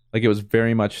 Yeah. Like it was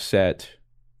very much set.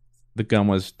 The gun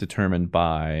was determined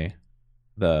by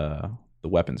the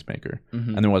weapons maker,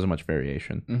 and there wasn't much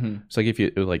variation. So like if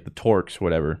it was like the Torques,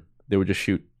 whatever, they would just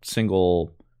shoot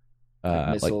single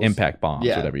like impact bombs,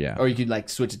 whatever. Yeah, or you could like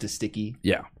switch it to sticky.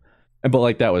 Yeah, but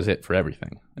like that was it for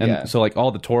everything. And so like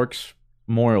all the Torques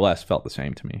more or less felt the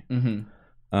same to me.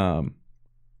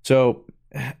 So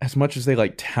as much as they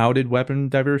like touted weapon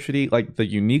diversity, like the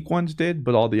unique ones did,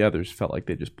 but all the others felt like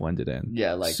they just blended in.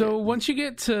 Yeah, like so once you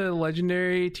get to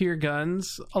legendary tier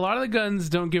guns, a lot of the guns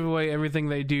don't give away everything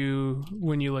they do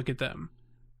when you look at them.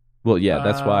 Well, yeah,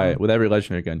 that's why with every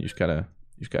legendary gun you gotta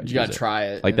try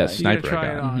it, like that like, sniper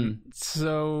try it gun. on.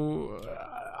 So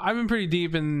I've been pretty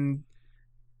deep in.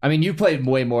 I mean, you played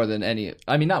way more than any.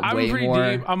 I mean, not way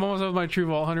more. Deep. I'm almost with my True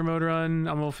Vault Hunter mode run.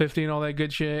 I'm level 50 and all that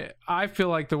good shit. I feel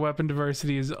like the weapon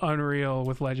diversity is unreal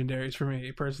with legendaries for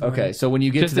me personally. Okay, so when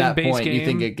you get Just to that in base point, game, you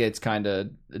think it gets kind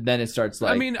of. Then it starts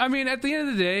like. I mean, at the end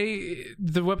of the day,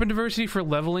 the weapon diversity for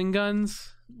leveling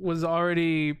guns was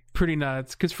already pretty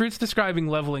nuts because Fruit's describing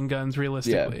leveling guns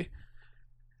realistically.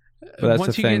 But that's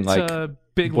Once the you thing, get like to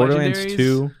big Borderlands legendaries,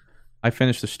 2, I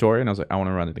finished the story and I was like, I want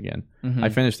to run it again. I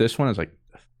finished this one, I was like,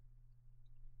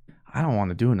 I don't want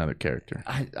to do another character.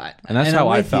 And that's how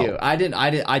I felt. You. I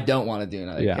don't want to do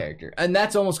another character. And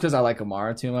that's almost because I like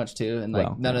Amara too much too. And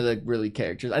like none of the really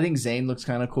characters. I think Zane looks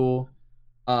kind of cool.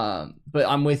 But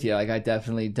I'm with you. Like I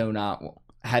definitely do not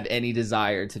have any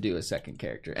desire to do a second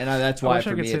character. And that's why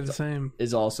for me the same.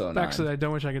 Is also a 9. Actually, I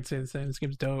don't wish I could say the same. This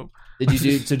game's dope. Did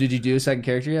you do a second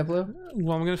character yet, Blue?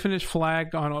 Well, I'm going to finish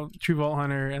Flag on True Vault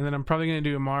Hunter, and then I'm probably going to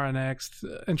do Amara next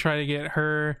and try to get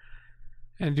her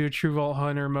and do a True Vault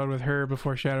Hunter mode with her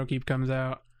before Shadowkeep comes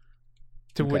out.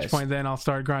 To which point then I'll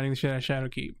start grinding the shit out of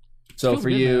Shadowkeep. So for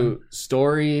you,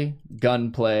 story,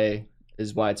 gunplay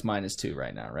is why it's -2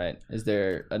 right now, right? Is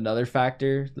there another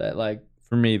factor that like...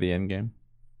 For me, the end game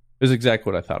is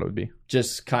exactly what I thought it would be.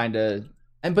 Just kind of...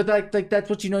 But like that's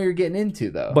what you know you're getting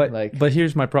into, though. But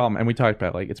here's my problem, and we talked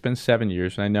about like it's been 7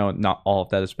 years, and I know not all of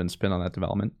that has been spent on that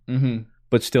development.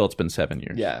 But still, it's been 7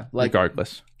 years. Yeah,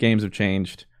 regardless, games have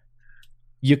changed.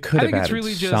 You could have added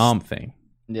really something.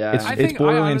 Yeah, it's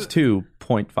Borderlands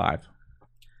 2.5.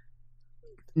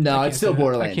 No, it's still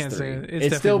Borderlands 3. I can't say it.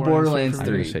 It's still Borderlands 3.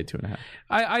 I'm going to say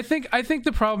 2.5. I think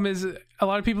the problem is a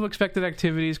lot of people expected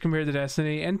activities compared to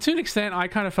Destiny, and to an extent, I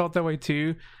kind of felt that way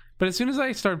too. But as soon as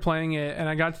I started playing it and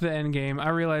I got to the end game, I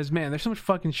realized, man, there's so much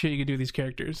fucking shit you could do with these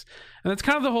characters, and that's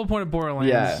kind of the whole point of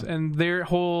Borderlands and their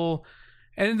whole.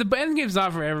 And the end game's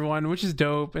not for everyone, which is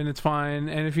dope, and it's fine.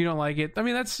 And if you don't like it, I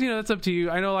mean, that's that's up to you.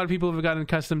 I know a lot of people have gotten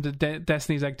accustomed to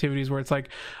Destiny's activities, where it's like,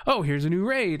 oh, here's a new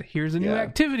raid, here's a new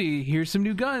activity, here's some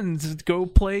new guns, go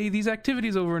play these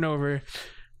activities over and over.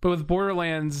 But with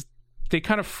Borderlands, they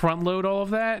kind of front load all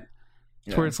of that,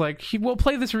 where it's like, we'll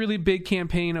play this really big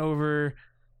campaign over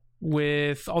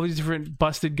with all these different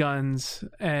busted guns,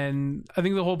 and I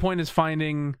think the whole point is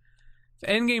finding the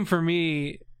end game for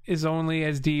me is only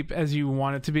as deep as you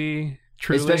want it to be,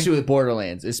 truly. Especially with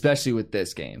Borderlands, especially with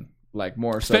this game, like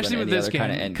more so especially than with this game,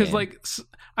 kind of end game. Because like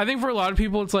I think for a lot of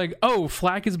people it's like, oh,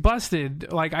 Flak is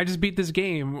busted, like I just beat this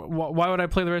game, why would I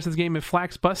play the rest of this game if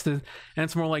Flak's busted? And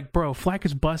it's more like, bro, Flak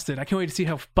is busted, I can't wait to see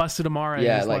how busted Amara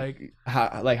is.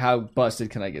 How busted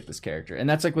can I get this character? And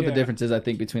that's like what the difference is, I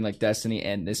think, between like Destiny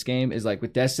and this game is like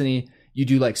with Destiny you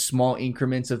do like small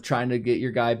increments of trying to get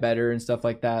your guy better and stuff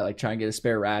like that, like try and get a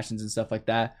spare rations and stuff like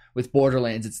that. With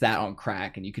Borderlands, it's that on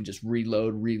crack, and you can just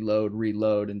reload,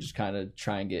 and just kind of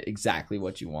try and get exactly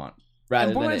what you want.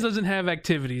 Borderlands doesn't have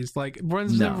activities. Like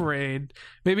Borderlands doesn't have raid.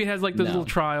 Maybe it has like the little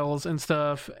trials and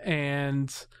stuff. And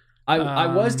I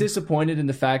was disappointed in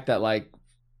the fact that like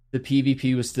the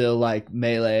PvP was still like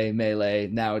melee.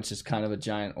 Now it's just kind of a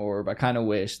giant orb. I kind of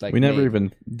wish like we never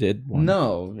even did one.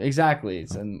 No, exactly.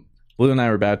 And Blue and I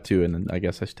were about to, and then I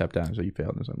guess I stepped down, so you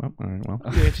failed. And I was like, oh, all right, well.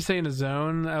 Yeah, if you say in a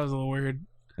zone, that was a little weird.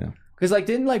 Yeah. Because like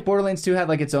didn't like Borderlands 2 have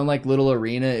like its own like little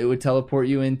arena it would teleport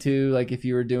you into, like if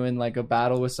you were doing like a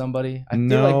battle with somebody? I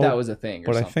feel like that was a thing.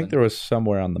 But I think there was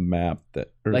somewhere on the map that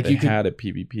like you had a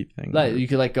PvP thing. Like you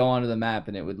could like go onto the map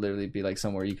and it would literally be like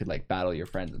somewhere you could like battle your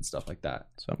friends and stuff like that.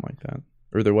 Something like that.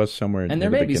 Or there was somewhere. And there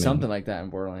may be something like that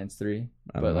in Borderlands 3.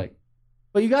 But like.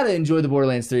 But you got to enjoy the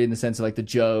Borderlands 3 in the sense of like the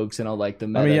jokes and all like the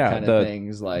meta kind of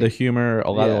things, like the humor, a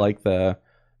lot of like the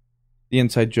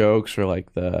inside jokes or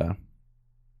like the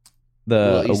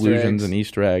illusions and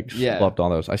Easter eggs. Yeah, loved all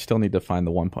those. I still need to find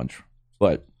the One Punch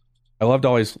But I loved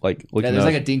always like looking. Yeah,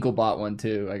 there's like a Dinklebot one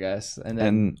too, I guess,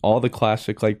 and all the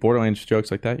classic like Borderlands jokes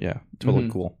like that. Yeah, totally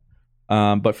cool.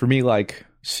 But for me, like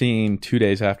seeing 2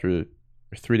 days after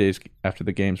or 3 days after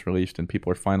the game's released and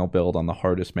people are final build on the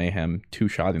hardest mayhem,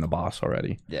 2-shotting the boss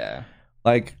already. Yeah,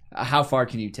 like how far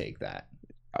can you take that?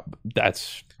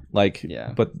 That's like,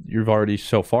 but you've already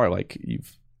so far like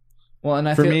you've. Well,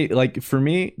 and for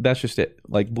me, that's just it.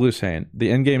 Like Blue's saying,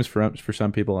 the end game's for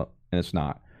some people, and it's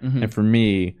not. And for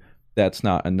me, that's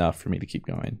not enough for me to keep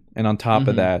going. And on top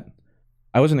of that,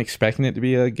 I wasn't expecting it to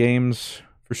be a games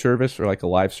for service or like a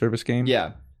live service game.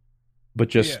 Yeah, but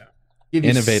just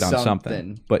innovate on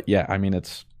something. But yeah, I mean,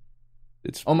 it's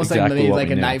almost exactly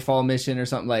like a Nightfall mission or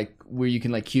something, like where you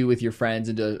can like queue with your friends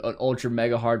into an ultra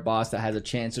mega hard boss that has a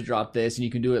chance to drop this, and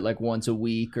you can do it like once a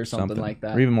week or something like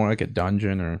that, or even more like a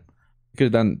dungeon. Or you could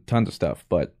have done tons of stuff,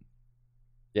 but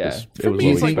for me,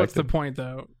 it's like, what's the point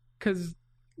though? Because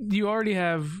you already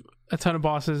have a ton of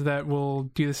bosses that will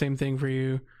do the same thing for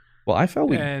you. Well, I felt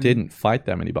we didn't fight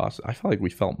that many bosses. I felt like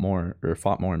we fought more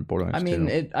in Borderlands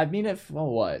 2.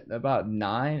 About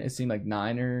 9? It seemed like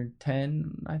 9 or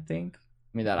 10, I think.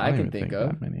 I mean, that I can think of.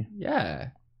 That many. Yeah.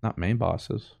 Not main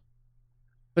bosses.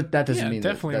 But that doesn't mean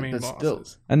definitely main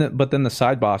bosses. But then the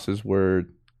side bosses weren't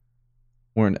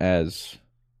as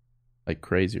like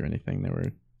crazy or anything. They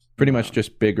were pretty much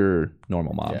just bigger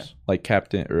normal mobs, like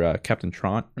Captain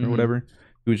Trant or whatever.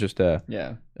 Who's just a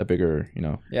bigger,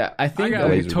 Yeah, I think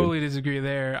I totally disagree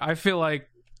there. I feel like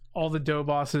all the dough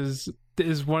bosses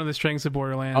is one of the strengths of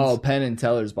Borderlands. Oh, Penn and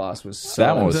Teller's boss was so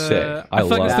that one was sick. I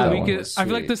love that one. I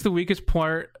feel like that's the weakest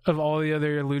part of all the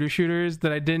other looter shooters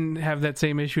that I didn't have that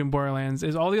same issue in Borderlands.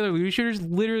 Is all the other looter shooters,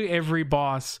 literally every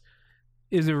boss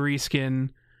is a reskin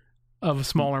of a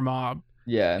smaller mob.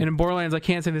 Yeah, and in Borderlands, I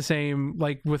can't say the same.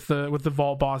 Like with the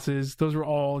vault bosses, those were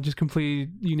all just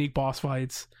completely unique boss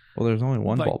fights. Well, there's only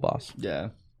one vault boss. Yeah,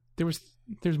 there's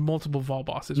multiple vault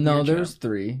bosses. No, there's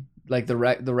 3. Like the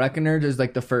Reckoner is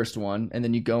like the first one, and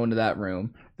then you go into that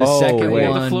room. The second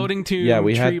one, the floating tomb. Yeah,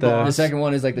 we had boss. The second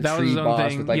one is like the tree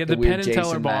boss with like you had the Penn and weird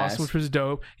Teller Jason boss, mask. which was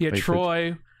dope. You had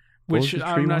Troy, which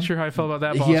I'm not sure how I felt about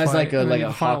that boss. He has fight. like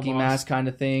a hockey mask kind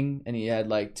of thing, and he had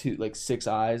like 6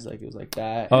 eyes, like it was like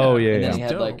that. Oh and then yeah. he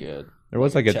had like a there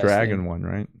was like a dragon one,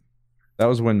 right? That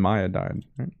was when Maya died,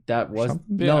 right? That was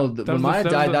when Maya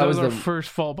died. That was the first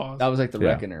fall boss. That was like the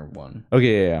Reckoner one.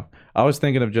 Okay, yeah. I was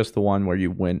thinking of just the one where you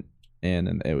went in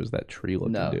and it was that tree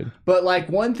looking dude. But like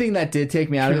one thing that did take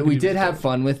me out of it, we did have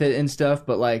fun with it and stuff.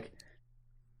 But like,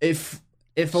 if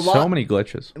a lot, so many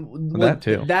glitches. That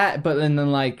too. That, but then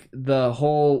like the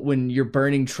whole when you're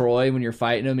burning Troy when you're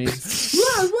fighting him, he's.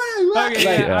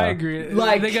 I agree.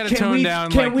 Like, they got to tone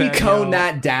down. Can we tone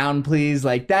that down, please?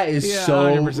 Like that is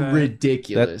so 100%.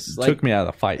 ridiculous. That took me out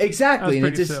of the fight. Exactly, and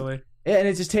it just silly. And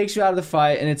it just takes you out of the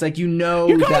fight, and it's like you're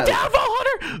going that, down, Vault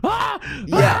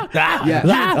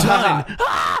Hunter.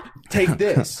 Take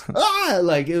this.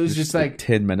 Like it was just like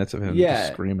 10 minutes of him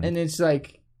just screaming, and it's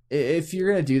like if you're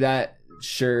gonna do that.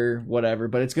 Sure, whatever,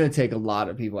 but it's going to take a lot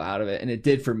of people out of it, and it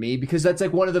did for me because that's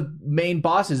like one of the main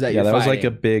bosses that you're fighting. Yeah, that was like a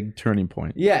big turning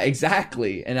point. Yeah,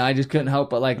 exactly, and I just couldn't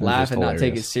help but like laugh and not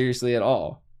take it seriously at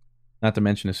all. Not to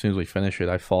mention, as soon as we finish it,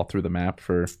 I fall through the map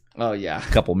for a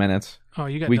couple minutes. Oh,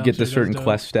 you got we'd get to certain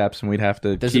quest steps, and we'd have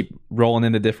to keep rolling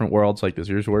into different worlds. Like, does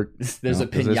yours work? There's a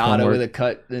pinata with a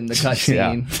cut in the cut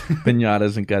scene.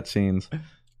 Pinatas and cut scenes.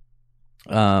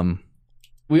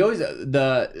 We always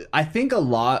I think a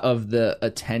lot of the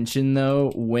attention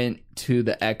though went to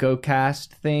the Echo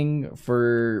Cast thing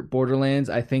for Borderlands.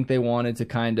 I think they wanted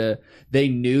to they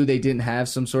knew they didn't have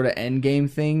some sort of end game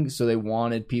thing, so they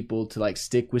wanted people to like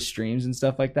stick with streams and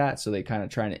stuff like that. So they kind of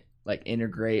trying to like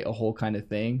integrate a whole kind of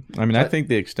thing. I mean, I think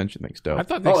the extension thing's dope. I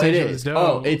thought the extension was dope.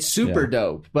 Oh, it's super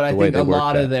dope. But I think a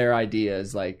lot of their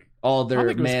ideas, like all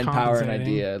their manpower and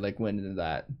idea, like went into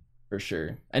that. For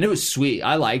sure, and it was sweet.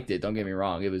 I liked it. Don't get me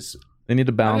wrong. It was. They need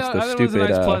to balance the stupid. It was a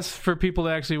nice plus for people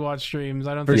to actually watch streams.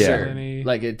 I don't think there's any.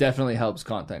 Like it definitely helps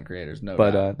content creators. No,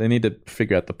 but they need to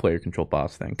figure out the player control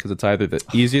boss thing because it's either the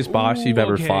easiest boss you've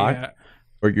ever fought,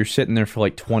 or you're sitting there for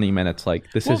like 20 minutes.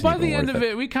 Like this isn't. Well, by the end of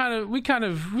it, we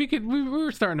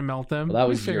were starting to melt them. Well, that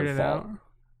was your fault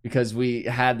because we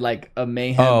had like a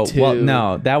mayhem. Well,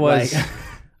 no, that was. Like,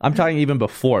 I'm talking even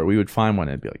before we would find one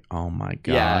and it'd be like, oh my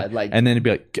god, and then it'd be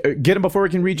like, get him before we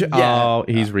can regen. Oh,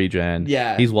 he's regen.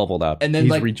 Yeah, he's leveled up, and then he's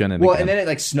like regenerated. Well, again. And then it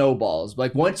like snowballs.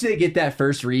 Like once they get that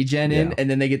first regen in, and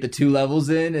then they get the 2 levels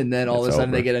in, and then all of a sudden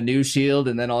they get a new shield,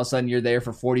 and then all of a sudden you're there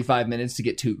for 45 minutes to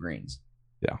get 2 greens.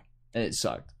 Yeah, and it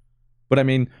sucked. But I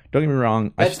mean, don't get me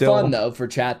wrong. That's fun though for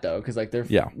chat though, because like they're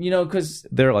because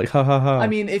they're like ha ha ha. I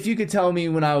mean, if you could tell me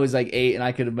when I was like 8 and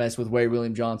I could have messed with Wade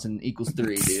William Johnson equals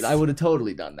 3, dude, I would have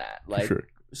totally done that. Like, sure.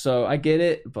 So I get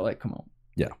it, but like, come on.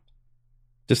 Yeah,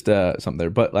 just something there.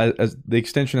 But as the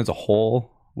extension as a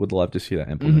whole, would love to see that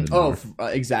implemented.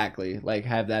 Exactly. Like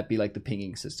have that be like the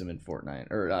pinging system in Fortnite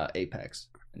or Apex,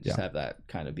 and just have that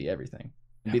kind of be everything,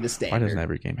 be the standard. Why doesn't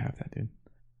every game have that, dude?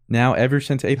 Now, ever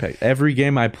since Apex, every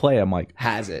game I play, I'm like...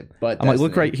 Has it, but... I'm like,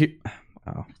 look right here.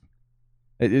 Oh.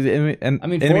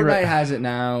 Fortnite has it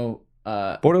now.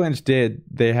 Borderlands did.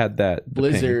 They had that.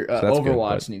 Blizzard,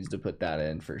 Overwatch needs to put that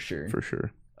in for sure. For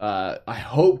sure. I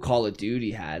hope Call of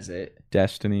Duty has it.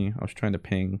 Destiny. I was trying to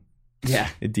ping. Yeah.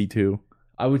 D2.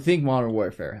 I would think Modern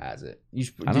Warfare has it.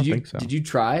 I don't think so. Did you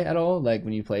try at all, like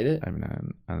when you played it? I mean,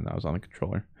 I don't know. I was on the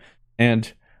controller. And...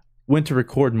 went to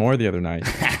record more the other night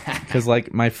because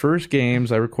like my first games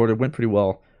I recorded went pretty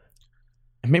well,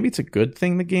 and maybe it's a good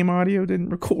thing the game audio didn't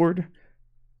record.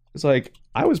 It's like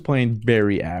I was playing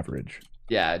very average,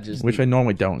 which I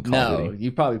normally don't.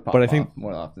 You probably pop but I think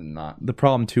more often than not. The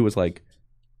problem too was like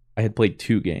I had played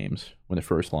 2 games when it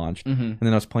first launched, and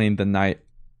then I was playing the night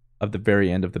of the very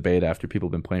end of the beta after people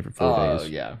have been playing for 4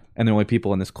 days. And the only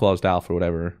people in this closed alpha or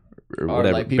whatever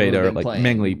like beta are like playing.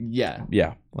 mainly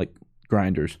like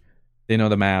grinders. They know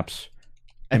the maps,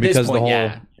 and because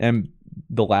and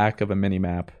the lack of a mini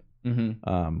map,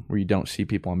 where you don't see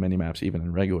people on mini maps even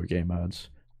in regular game modes,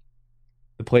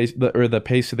 the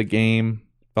pace of the game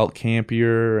felt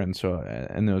campier,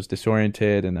 and it was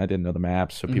disoriented, and I didn't know the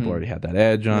maps, so people already had that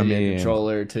edge on me.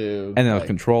 Controller too, and then with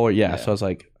controller, so I was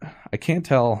like, I can't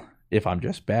tell if I'm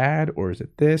just bad or is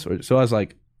it this, or so I was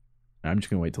like, I'm just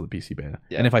gonna wait till the PC beta,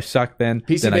 and if I suck, then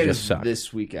PC I just suck.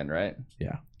 This weekend, right?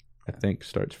 Yeah, I think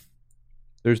starts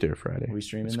Thursday or Friday. Are we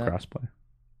streaming it's that? Crossplay.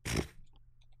 Of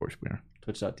course we are.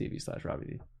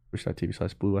 Twitch.tv/RobbyD.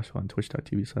 Twitch.tv/BlueWestfall and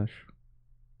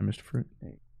Twitch.tv/Mr. Fruit.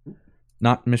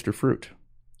 Not Mr. Fruit.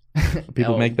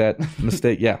 People make that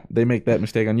mistake. Yeah, they make that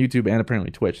mistake on YouTube and apparently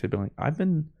Twitch. They've been like, I've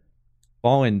been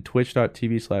following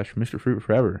Twitch.tv/Mr. Fruit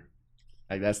forever.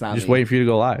 Like that's not just me. waiting for you to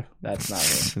go live. That's not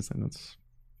me. That's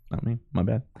not me. My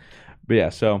bad. But yeah,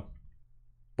 so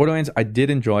Borderlands, I did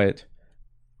enjoy it.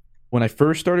 When I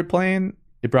first started playing,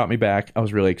 it brought me back. I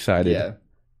was really excited. Yeah.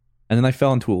 And then I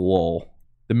fell into a lull.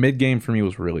 The mid game for me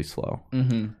was really slow.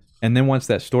 And then once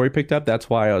that story picked up, that's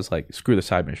why I was like, screw the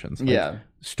side missions. Like,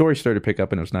 story started to pick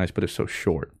up and it was nice, but it's so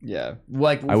short. Yeah.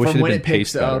 Like I wish from when it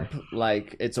picks better. up,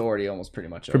 like it's already almost pretty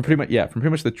much over. From pretty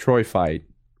much the Troy fight,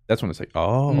 that's when it's like,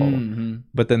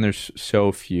 But then there's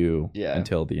so few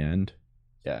until the end.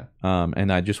 Yeah.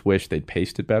 And I just wish they'd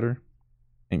paced it better.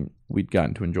 And we'd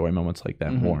gotten to enjoy moments like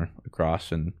that more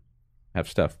across and have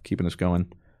stuff keeping us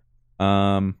going.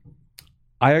 I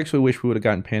actually wish we would have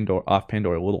gotten off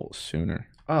Pandora a little sooner.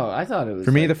 Oh, I thought it was...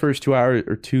 For me, the first 2 hours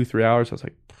or 2-3 hours, I was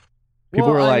like...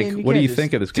 People were like, what do you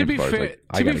think of this game? To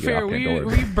be fair,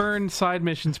 we burned side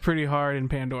missions pretty hard in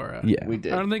Pandora. Yeah. We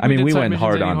did. I don't think we did went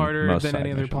hard on harder most than side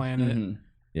any other missions. planet.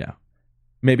 Yeah.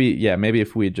 Maybe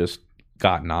if we had just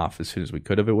gotten off as soon as we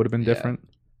could have, it would have been different.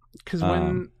 Because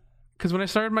when I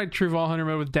started my True Vault Hunter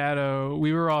mode with Dado,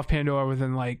 we were off Pandora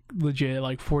within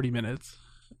legit 40 minutes.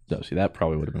 So see, that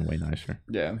probably would have been way nicer.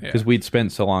 Yeah. Because we'd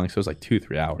spent so long, so it was like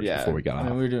 2-3 hours before we got off.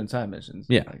 We were doing side missions.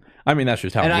 Yeah. I mean, that's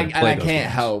just how I can't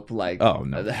help. Oh,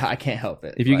 no. I can't help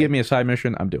it. If you give me a side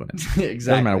mission, I'm doing it. Exactly.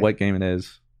 Doesn't matter what game it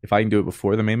is. If I can do it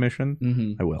before the main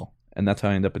mission, I will. And that's how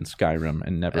I end up in Skyrim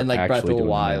and never actually Breath of the doing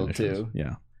Wild, the main too.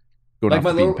 Yeah. Going off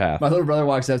the beaten path. My little brother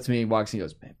walks up to me, and he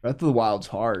goes, man, Breath of the Wild's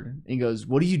hard. And he goes,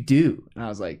 what do you do? And I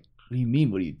was like, what do you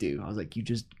mean, what do you do? I was like, you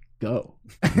just go.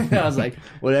 And I was like,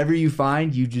 whatever you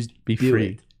find, you just be do free.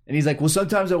 It. And he's like, well,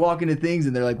 sometimes I walk into things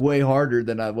and they're like way harder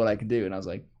than what I can do. And I was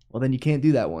like, well, then you can't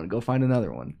do that one. Go find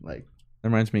another one. Like, that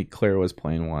reminds me, Claire was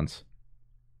playing once.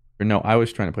 Or no, I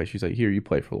was trying to play. She's like, here, you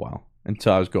play for a while.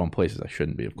 Until I was going places I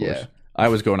shouldn't be, of course. Yeah. I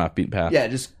was going off beaten path. Yeah,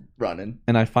 just running.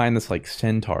 And I find this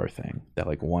centaur thing that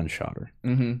one-shot her.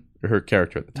 Or her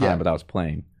character at the time, but I was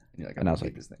playing. And I was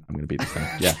like, I'm going to beat this thing.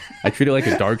 Yeah. I treat it like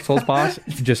a Dark Souls boss,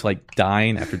 just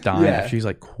dying after dying. Yeah. She's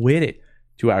like, quit it.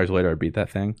 2 hours later, I beat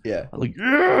that thing. Yeah. I was like,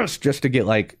 yes! Just to get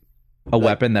a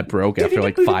weapon that broke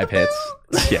after 5 hits.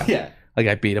 Yeah. Yeah.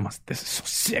 I beat him. I was like, this is so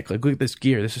sick. Look at this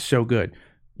gear. This is so good.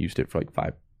 Used it for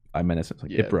 5 minutes. It's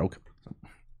it broke.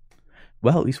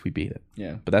 Well, at least we beat it.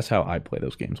 Yeah. But that's how I play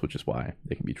those games, which is why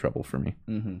they can be trouble for me.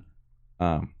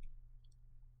 But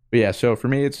yeah, so for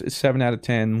me, it's 7 out of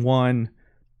 10. 1,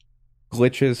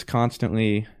 glitches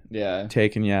constantly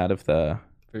taking you out of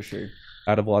for sure,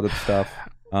 out of a lot of the stuff.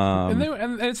 And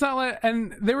it's not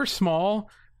and they were small,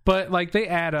 but they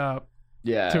add up.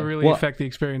 Yeah. to really affect the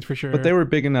experience for sure. But they were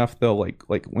big enough though, like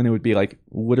when it would be like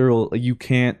literal, you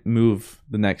can't move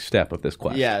the next step of this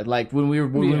quest. Yeah, like when we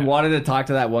wanted to talk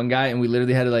to that one guy, and we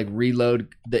literally had to like reload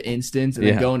the instance and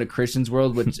then go into Christian's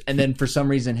world, and then for some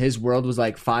reason his world was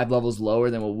like 5 levels lower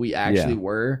than what we actually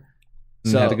were.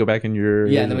 So you had to go back in your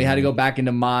and then we had to go back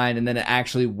into mine, and then it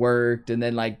actually worked. And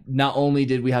then like not only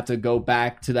did we have to go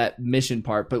back to that mission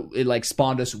part, but it like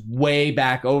spawned us way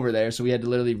back over there, so we had to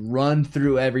literally run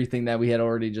through everything that we had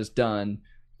already just done.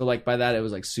 So like by that it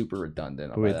was like super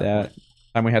redundant. With that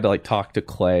time we had to like talk to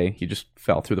Clay. He just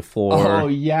fell through the floor. Oh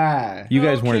yeah, you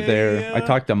guys weren't there. Yeah. I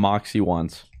talked to Moxie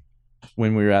once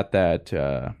when we were at that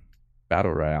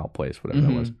Battle Royale place, whatever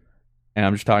that was, and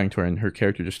I'm just talking to her, and her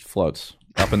character just floats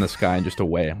up in the sky and just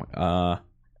away. I'm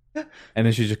like, and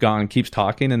then she's just gone and keeps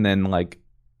talking, and then like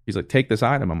he's like, take this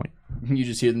item. I'm like, you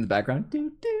just hear it in the background,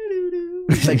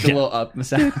 it's like the little up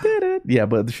sound. Yeah,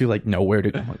 but she's like nowhere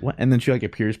to go. I'm like, what? And then she like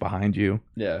appears behind you.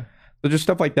 Yeah, so just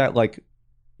stuff like that. Like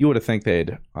you would have think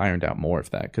they'd ironed out more of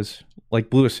that, because like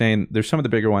Blue was saying, there's some of the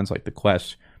bigger ones like the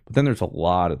quests, but then there's a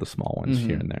lot of the small ones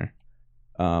here and there.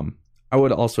 I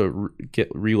would also get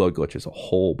reload glitches a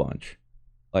whole bunch.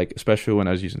 Like, especially when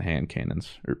I was using hand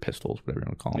cannons or pistols, whatever you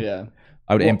want to call them. Yeah.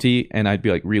 I would empty and I'd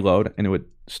be like, reload, and it would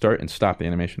start and stop the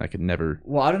animation. I could never.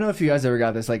 Well, I don't know if you guys ever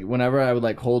got this. Like, whenever I would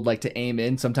like hold like to aim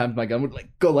in, sometimes my gun would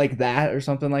like go like that or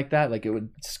something like that. Like, it would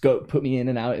put me in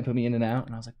and out and put me in and out.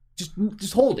 And I was like,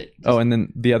 just hold it. Oh, and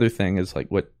then the other thing is like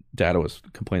what Data was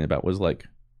complaining about was like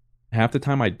half the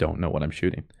time I don't know what I'm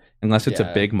shooting. Unless it's a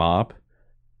big mob.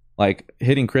 Like,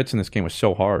 hitting crits in this game was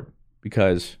so hard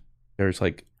because there's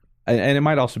like. And it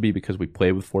might also be because we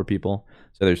play with 4 people,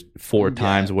 so there's 4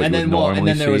 times what you would normally see. And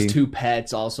then there was 2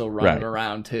 pets also running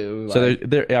around too. Like, so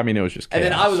there, I mean, it was just chaos.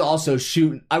 And then I was also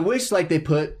shooting. I wish like they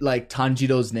put like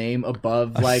Tanjiro's name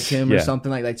above like him or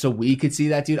something like that, so we could see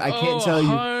that dude. I can't tell you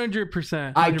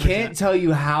 100%. I can't tell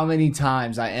you how many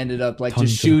times I ended up like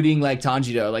just shooting like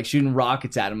Tanjiro, like shooting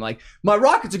rockets at him. Like, my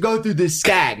rockets are going through this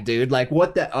stag, dude. Like,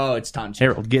 what the? Oh, it's Tanjiro.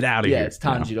 Harold, get out of here. Yeah, it's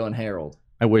Tanjiro and Harold.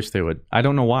 I wish they would. I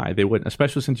don't know why they wouldn't,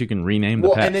 especially since you can rename the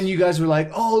pets. And then you guys were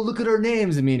like, "Oh, look at our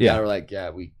names." And me and Dad were like,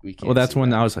 "Yeah, we can't." Well, that's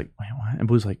when I was like, "Wait, what?" And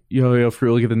Blue's like, "Yo, for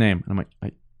real, give the name." And I'm like,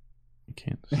 I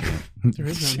can't. There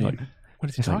is no name. Like, what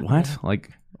is he talking like, what? about?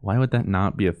 Like, why would that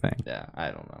not be a thing? Yeah,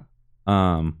 I don't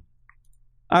know.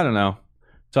 I don't know.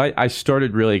 So I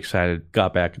started really excited,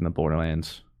 got back in the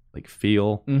Borderlands like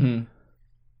feel, and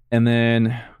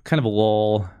then kind of a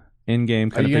lull in game.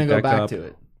 Kind of Are you gonna go back up. to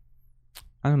it?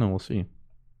 I don't know. We'll see.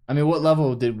 I mean, what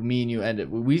level did me and you end it?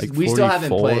 We Like still haven't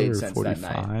played since 45,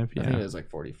 that night. yeah. I think it was like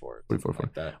 44. 44.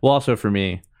 Like that. Well, also for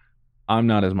me, I'm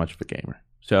not as much of a gamer.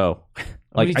 So,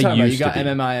 what are you talking I about? used You got to be.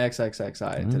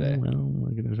 MMIXXXI today. Well,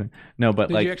 look at this. No, but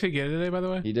Did like you actually get it today, by the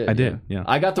way? You did. I did. Yeah.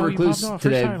 I got the Recluse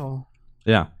today.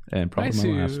 Yeah, and probably Nice.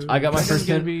 my last. I got my This first is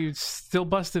gonna be still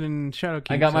busted in Shadowkeep.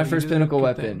 I got my so first you did a pinnacle good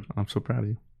weapon. thing. I'm so proud of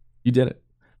you. You did it.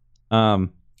 But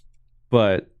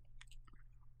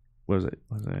what was it?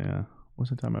 What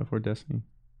was I talking about before Destiny?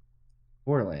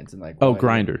 Borderlands and like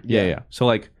Grinder. Yeah. So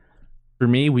like for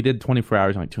me, we did 24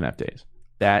 hours in like 2.5 days.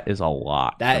 That is a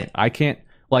lot. I can't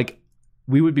like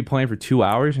we would be playing for 2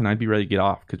 hours and I'd be ready to get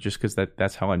off because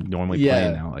that's how I'm normally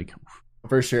playing now. Like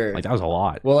for sure. Like that was a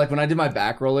lot. Well, like when I did my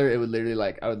back roller, it would literally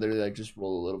like I would literally like just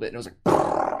roll a little bit and it was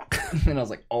like and I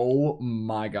was like, oh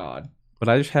my god. But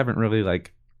I just haven't really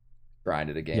like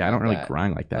grinded a game. Yeah, I don't like really that.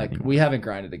 grind like that. Like anymore. we haven't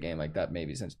grinded a game like that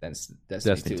maybe since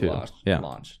Destiny 2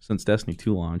 launch. Since Destiny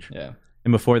 2 launch. Yeah.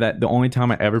 And before that, the only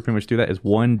time I ever pretty much do that is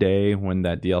one day when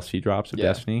that DLC drops of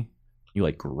Destiny. You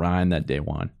like grind that day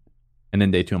 1. And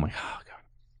then day 2, I'm like, oh god.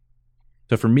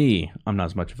 So for me, I'm not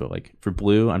as much of a like for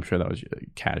Blue, I'm sure that was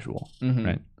casual,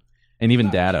 right? And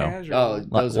even Dado. When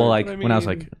I was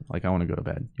like I want to go to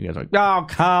bed. You guys are like, oh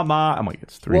come on. I'm like,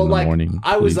 it's 3 in the morning.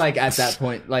 I was like at that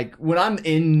point, like when I'm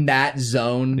in that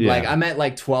zone, like I'm at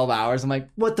like 12 hours. I'm like,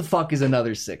 what the fuck is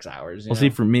another 6 hours? See,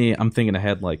 for me, I'm thinking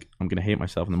ahead. Like I'm gonna hate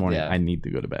myself in the morning. I need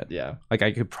to go to bed. Yeah. Like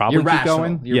I could probably keep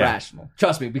going. You're rational.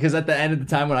 Trust me, because at the end of the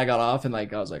time when I got off and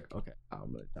like I was like, okay,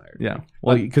 I'm really tired. Yeah.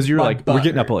 Well, because you're like, we're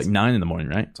getting up at like 9 in the morning,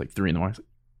 right? It's like 3 in the morning.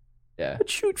 Yeah.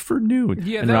 Let's shoot for noon.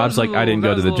 Yeah, and Rob's like, I didn't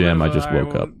go to the gym. I just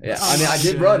woke up. Yeah. I mean, I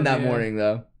did run that morning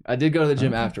though. I did go to the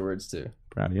gym afterwards too.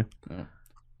 Proud of you. Yeah.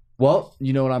 Well,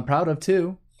 you know what I'm proud of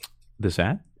too? This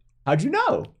ad? How'd you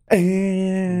know?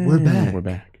 And we're back. We're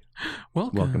back.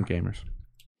 Welcome, gamers.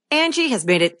 Angie has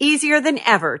made it easier than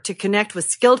ever to connect with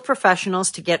skilled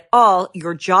professionals to get all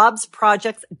your jobs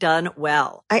projects done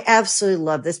well. I absolutely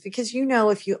love this because,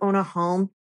 if you own a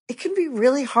home, it can be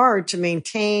really hard to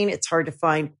maintain. It's hard to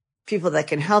find people that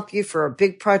can help you for a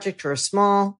big project or a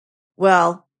small.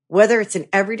 Well, Whether it's in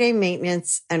everyday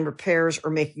maintenance and repairs or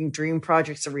making dream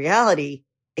projects a reality,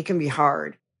 it can be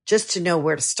hard just to know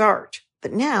where to start.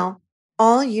 But now,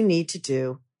 all you need to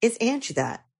do is Angie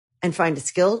that and find a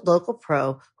skilled local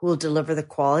pro who will deliver the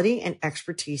quality and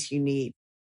expertise you need.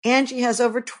 Angie has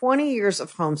over 20 years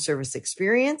of home service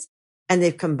experience, and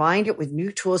they've combined it with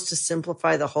new tools to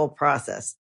simplify the whole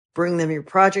process. Bring them your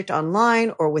project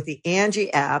online or with the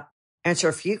Angie app. Answer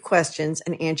a few questions,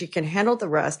 and Angie can handle the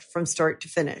rest from start to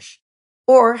finish.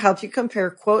 Or help you compare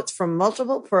quotes from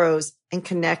multiple pros and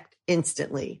connect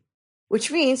instantly. Which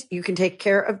means you can take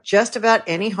care of just about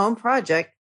any home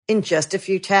project in just a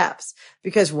few taps.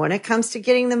 Because when it comes to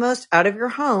getting the most out of your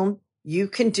home, you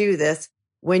can do this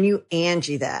when you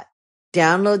Angie that.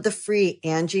 Download the free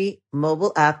Angie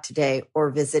mobile app today or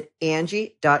visit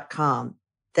Angie.com.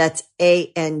 That's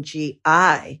ANGI.com.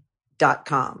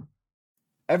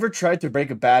 Ever tried to break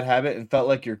a bad habit and felt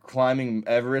like you're climbing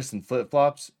Everest in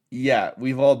flip-flops? Yeah,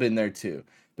 we've all been there too.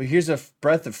 But here's a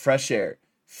breath of fresh air.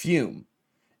 Fume.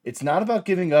 It's not about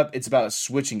giving up, it's about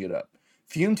switching it up.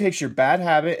 Fume takes your bad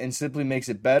habit and simply makes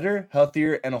it better,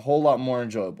 healthier, and a whole lot more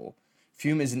enjoyable.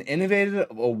 Fume is an innovative,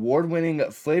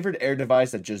 award-winning flavored air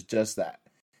device that does that.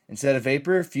 Instead of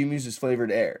vapor, Fume uses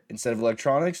flavored air. Instead of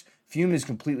electronics, Fume is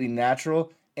completely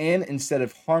natural. And instead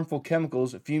of harmful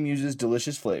chemicals, Fume uses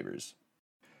delicious flavors.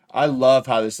 I love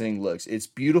how this thing looks. It's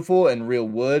beautiful and real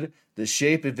wood. The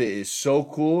shape of it is so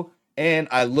cool, and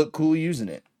I look cool using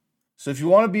it. So if you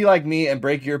want to be like me and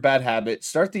break your bad habit,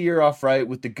 start the year off right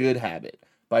with the good habit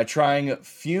by trying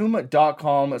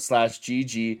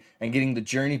fume.com/GG and getting the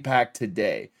journey pack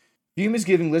today. Fume is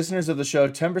giving listeners of the show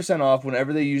 10% off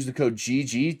whenever they use the code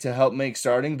GG to help make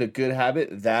starting the good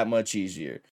habit that much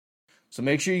easier. So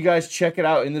make sure you guys check it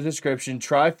out in the description.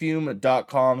 Try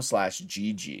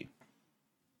fume.com/GG.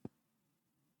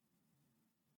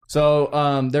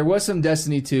 So there was some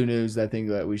Destiny 2 news that I think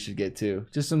that we should get to.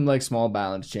 Just some like small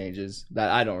balance changes that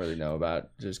I don't really know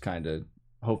about. Just kind of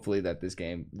hopefully that this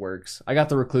game works. I got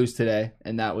the Recluse today,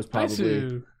 and that was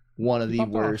probably one of the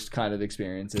worst kind of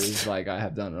experiences like I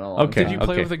have done in a long time. Did you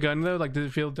play with a gun though? Like, did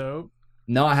it feel dope?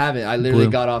 No, I haven't. I literally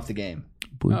got off the game.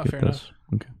 Blue, fair get this.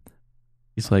 Okay.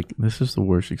 He's like, this is the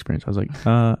worst experience. I was like,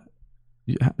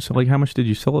 so like, how much did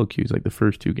you solo queue? Like the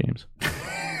first 2 games.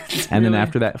 And then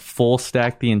after that, full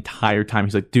stack the entire time.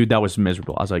 He's like, dude, that was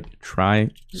miserable. I was like, try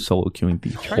solo queuing the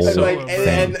whole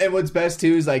thing. And what's best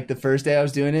too is like the first day I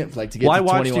was doing it, like to get to 2100. I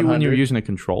watched you when you were using a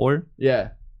controller. Yeah.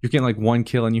 You're getting like 1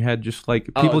 kill and you had just like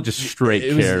people just straight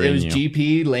carrying you. It was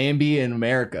GP, Lambie, and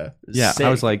America. Yeah, sick. I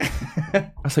was like,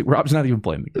 Rob's not even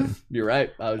playing the game. You're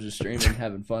right. I was just streaming,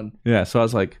 having fun. Yeah, so I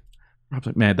was like, Rob's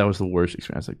like, man, that was the worst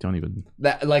experience. Like, don't even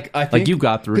that. Like, I think you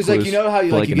got through because like you know how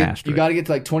you like you got to get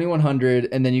to like 2100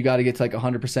 and then you got to get to like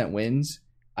 100% wins.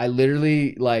 I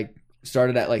literally like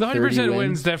started at like the 100%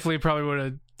 wins. Definitely probably would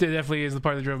have. Definitely is the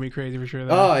part that drove me crazy for sure.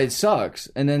 Though. Oh, it sucks.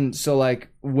 And then so like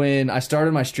when I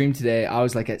started my stream today, I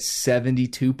was like at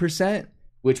 72%,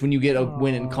 which when you get a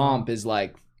win in comp is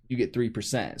like you get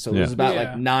 3%. So it was about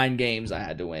like 9 games I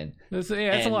had to win. It's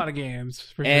a lot of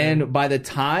games. For and sure. by the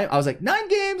time I was like 9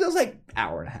 games, I was like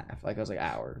hour and a half. Like I was like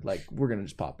hour. Like we're gonna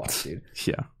just pop off, dude.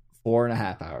 Yeah.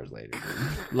 4.5 hours later, dude.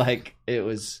 Like it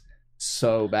was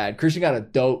so bad. Christian got a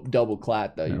dope double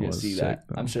clap though. You're gonna see that.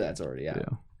 Though. I'm sure that's already out.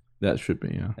 Yeah, that should be.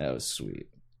 Yeah, that was sweet.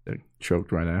 It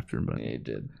choked right after, but yeah, it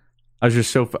did. I was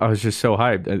just so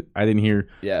hyped. I didn't hear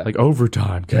like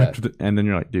overtime, and then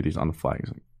you're like, dude, he's on the flag.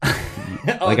 He's like.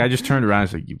 Like I just turned around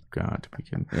and was like, you got to be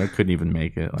kidding. I couldn't even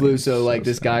make it. Like, Blue, so like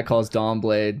this guy calls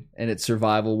Dawnblade and it's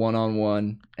survival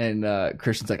 1-on-1 and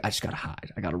Christian's like, I just gotta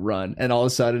hide. I gotta run. And all of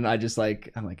a sudden I'm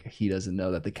like, he doesn't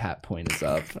know that the cap point is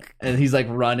up. And he's like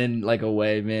running like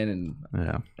away, man, and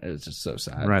it was just so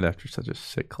sad. Right after such a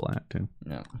sick collab too.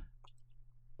 Yeah.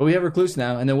 But we have Recluse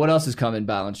now, and then what else is coming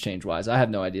balance change wise? I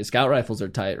have no idea. Scout rifles are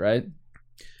tight, right?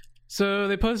 So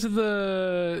they posted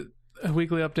a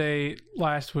weekly update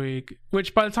last week,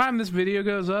 which by the time this video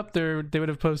goes up, they would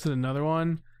have posted another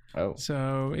one. Oh,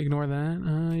 so ignore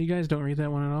that. You guys don't read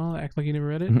that one at all. Act like you never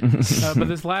read it. But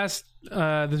this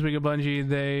week at Bungie,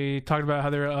 they talked about how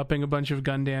they're upping a bunch of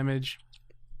gun damage.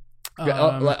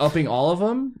 Like upping all of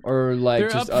them, or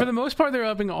like just for the most part, they're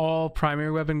upping all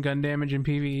primary weapon gun damage in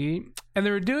PvE, and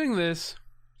they were doing this.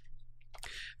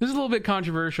 This is a little bit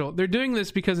controversial. They're doing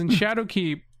this because in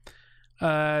Shadowkeep.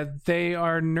 They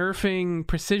are nerfing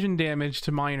precision damage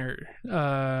to minor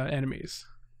enemies.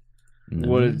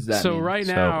 What does that mean? Right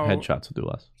now, headshots will do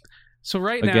less. So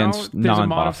right now, there's a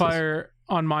modifier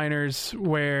on minors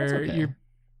where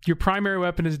your primary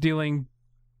weapon is dealing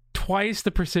twice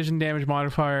the precision damage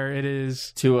modifier it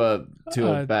is to a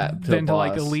than to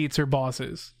like elites or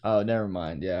bosses. Oh, never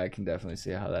mind. Yeah, I can definitely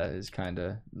see how that is kind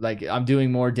of like I'm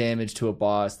doing more damage to a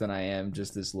boss than I am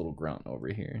just this little grunt over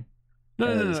here.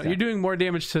 No. You're doing more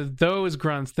damage to those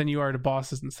grunts than you are to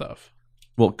bosses and stuff.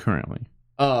 Well, currently.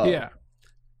 Oh. Yeah.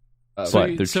 But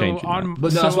they're changing that.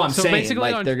 But that's what I'm saying.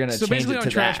 Basically like, they're going to change basically it on to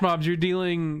trash that. mobs, you're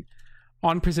dealing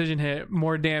on precision hit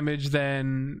more damage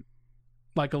than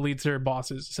like elites or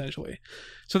bosses, essentially.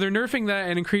 So they're nerfing that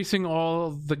and increasing all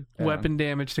of the weapon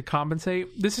damage to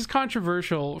compensate. This is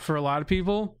controversial for a lot of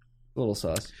people. A little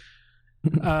sus.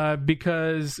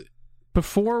 Because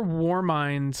before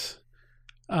Warmind,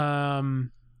 I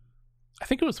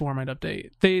think it was Warmind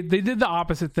update, they did the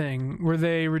opposite thing where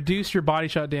they reduced your body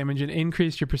shot damage and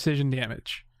increased your precision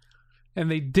damage. And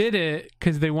they did it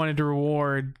because they wanted to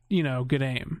reward, good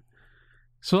aim.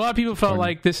 So a lot of people felt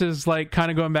like this is like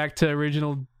kind of going back to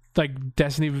original like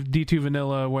Destiny D2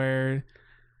 vanilla where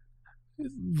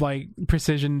like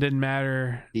precision didn't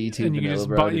matter D2 and you vanilla, could just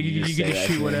bro, you could just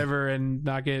shoot whatever and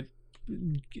not get.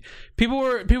 People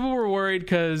were worried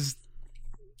because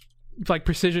like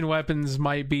precision weapons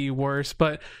might be worse,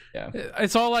 but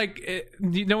it's all like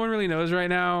no one really knows right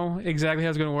now exactly how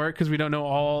it's going to work because we don't know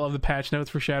all of the patch notes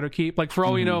for Shadowkeep. Like for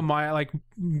all we know, my like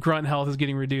grunt health is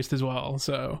getting reduced as well.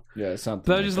 So yeah,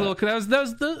 something that was just that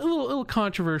was a little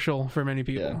controversial for many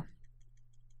people.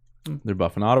 Yeah. They're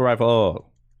buffing auto rifle.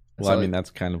 Well, I mean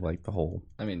that's kind of like the whole.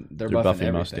 I mean they're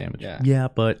buffing most damage. Yeah,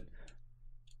 but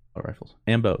auto rifles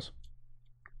and bows.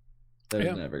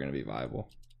 They're never going to be viable.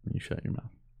 You shut your mouth.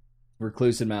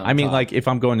 Reclusive Mountain. I mean, top. like if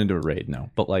I'm going into a raid,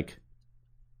 no, but like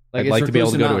I'd like to be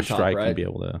able to go to a strike and be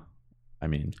able to. I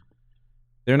mean,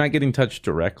 they're not getting touched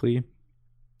directly,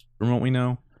 from what we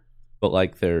know, but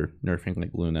like they're nerfing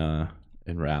like Luna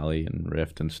and Rally and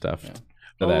Rift and stuff. Yeah.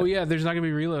 So there's not gonna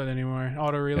be reload anymore,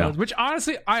 auto reloads, which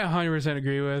honestly I 100%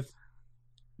 agree with.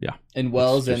 Yeah, and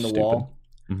Wells and the wall.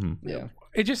 Mm-hmm. Yeah.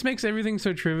 It just makes everything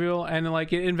so trivial, and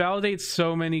like it invalidates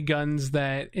so many guns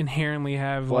that inherently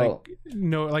have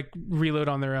no reload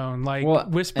on their own. Like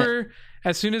Whisper,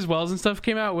 as soon as Wells and stuff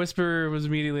came out, Whisper was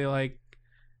immediately like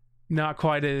not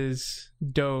quite as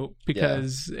dope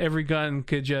because every gun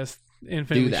could just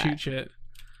infinitely shoot shit.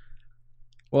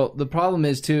 Well, the problem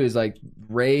is like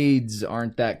raids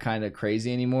aren't that kind of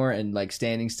crazy anymore, and like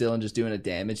standing still and just doing a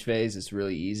damage phase is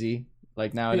really easy.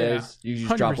 Like nowadays, you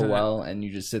just 100%. Drop a well and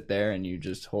you just sit there and you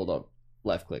just hold up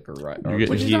left click or right. You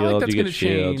get healed, you get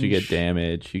shields, you get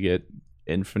damage, you get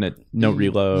infinite no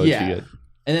reloads. Yeah, you get...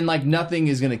 and then like nothing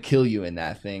is gonna kill you in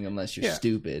that thing unless you're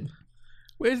stupid.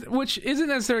 Which isn't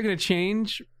necessarily gonna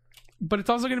change, but it's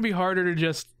also gonna be harder to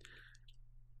just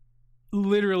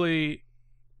literally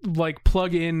like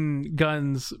plug in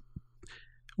guns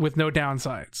with no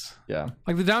downsides. Yeah,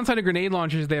 like the downside of grenade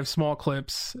launchers, they have small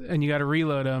clips and you got to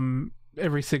reload them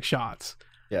every 6 shots.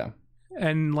 Yeah,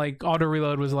 and like auto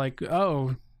reload was like,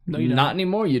 oh no, you not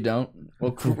anymore. You don't.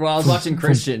 Well, I was watching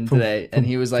Christian today, and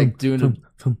he was like doing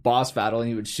a boss battle, and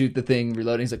he would shoot the thing,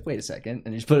 reloading. He's like, wait a second,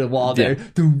 and he just put a wall there.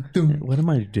 What am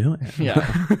I doing? Yeah,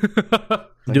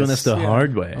 I'm doing this the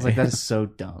hard way. I was like, that is so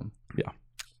dumb. Yeah,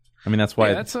 I mean that's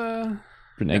why that's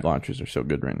grenade launchers are so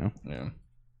good right now. Yeah.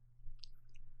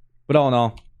 But all in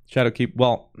all, Shadowkeep.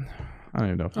 Well, I don't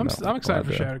even know if I'm excited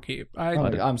for Shadowkeep.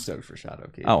 I'm stoked for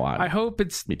Shadowkeep. Oh, I hope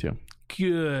it's me too.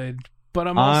 Good, but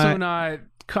I'm also not.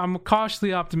 I'm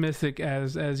cautiously optimistic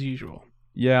as usual.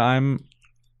 Yeah,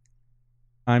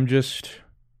 I'm just.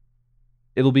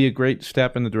 It'll be a great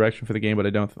step in the direction for the game, but I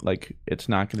don't it's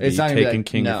not going to be taking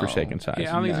King of Forsaken size.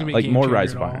 Yeah, I don't think it's gonna be like more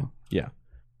Rise of Iron. Yeah.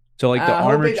 So like the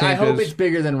armor changes. I hope it's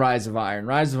bigger than Rise of Iron.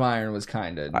 Rise of Iron was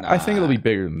kind of. I think it'll be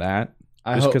bigger than that.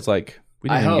 Just because we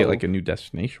didn't even get like a new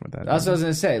destination with that. That's what I was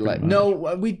gonna say. Like, no,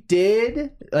 we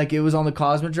did. Like, it was on the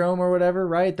Cosmodrome or whatever,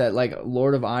 right? That like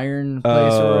Lord of Iron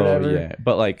place or whatever. Yeah,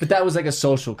 but that was like a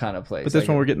social kind of place. But this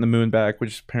one we're getting the moon back,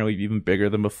 which is apparently even bigger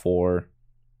than before.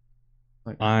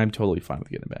 Like, I'm totally fine with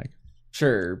getting it back.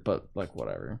 Sure, but like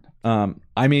whatever.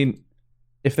 I mean,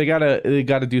 if they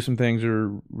gotta do some things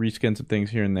or reskin some things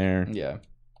here and there. Yeah.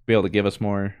 Be able to give us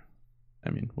more.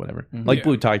 I mean, whatever. Mm-hmm. Like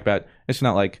Blue talked about, it's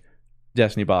not like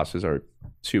Destiny bosses are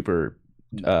super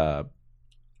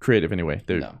creative anyway.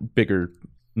 They're bigger,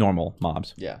 normal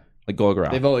mobs. Yeah, like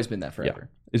Golgoroth. They've always been that forever.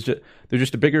 Yeah. They're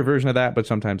just a bigger version of that, but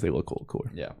sometimes they look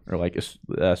cooler. Yeah, or like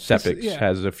Sepix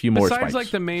has a few more. Besides, spikes.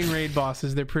 like the main raid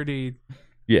bosses, they're pretty.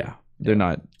 Yeah, they're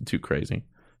not too crazy.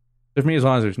 For me, as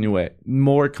long as there's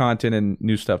more content and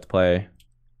new stuff to play,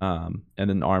 and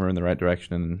then armor in the right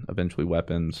direction, and eventually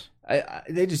weapons.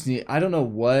 They just need. I don't know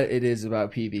what it is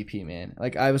about PvP, man.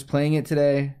 Like I was playing it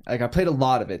today. Like I played a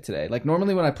lot of it today. Like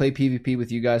normally when I play PvP with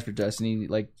you guys for Destiny,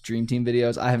 like Dream Team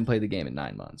videos, I haven't played the game in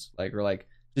 9 months. Like or like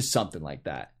just something like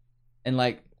that. And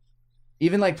like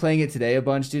even like playing it today a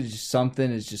bunch, dude, just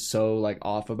something is just so like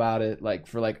off about it. Like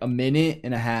for like a minute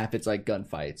and a half, it's like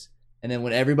gunfights, and then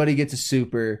when everybody gets a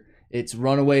super, it's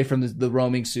run away from the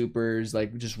roaming supers.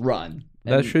 Like just run.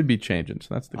 And that should be changing.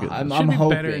 So that's the good. I'm news.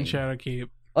 hoping better in Shadowkeep.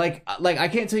 Like I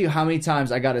can't tell you how many times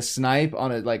I got a snipe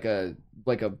on a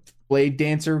blade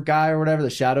dancer guy or whatever, the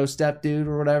shadow step dude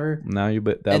or whatever. Now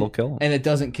that'll kill him, and it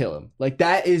doesn't kill him. Like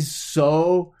that is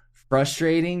so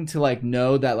frustrating to like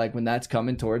know that like when that's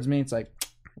coming towards me, it's like,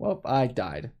 well, I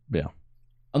died. Yeah.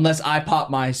 Unless I pop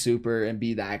my super and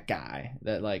be that guy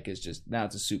that like is just now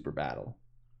it's a super battle.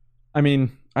 I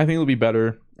mean, I think it'll be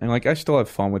better, and like I still have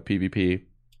fun with PvP,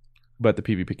 but the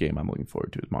PvP game I'm looking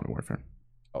forward to is Modern Warfare.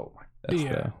 Oh.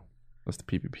 That's the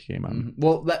PvP game.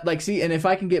 Well, like, see, and if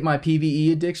I can get my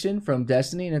PvE addiction from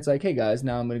Destiny, and it's like, hey guys,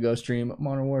 now I'm gonna go stream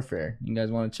Modern Warfare. You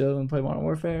guys want to chill and play Modern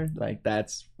Warfare? Like,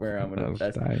 that's where I'm gonna.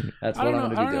 That's what I'm gonna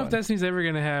be doing. I don't know if Destiny's ever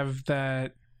gonna have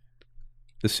that.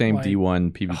 The same like,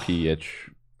 D1 PvP itch.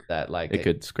 That like it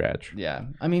could scratch. Yeah,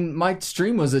 I mean, my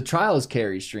stream was a Trials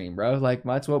carry stream, bro. Like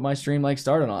that's what my stream like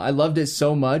started on. I loved it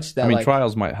so much that like,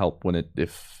 Trials might help when it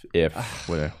if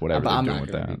whatever I'm they're not doing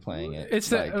with gonna that. Be playing it.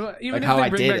 It's like, even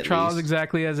like if they bring back Trials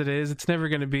exactly as it is, it's never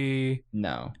going to be.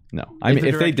 No. I mean,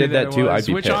 if they did that too, I'd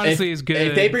be which pissed. Honestly is good.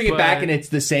 If they bring it back and it's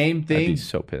the same thing, I'd be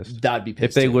so pissed. I'd be pissed.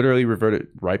 If they literally revert it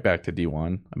right back to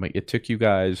D1, I mean, it took you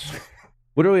guys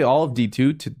literally all of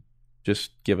D2 to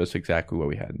just give us exactly what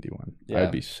we had in D1. Yeah.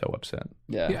 I'd be so upset.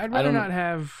 Yeah, I'd rather not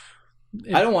have.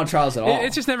 I don't want Trials at all.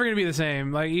 It's just never going to be the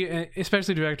same. Like,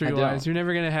 especially directory wise, you're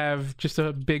never going to have just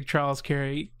a big Trials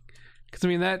carry. Because I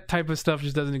mean, that type of stuff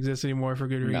just doesn't exist anymore for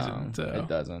good reason. No, so. It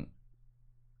doesn't.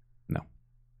 No,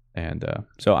 and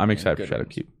so I'm excited for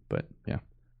Shadowkeep. But yeah, I'll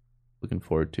be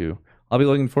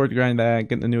looking forward to grinding that,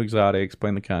 getting the new exotics,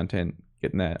 playing the content.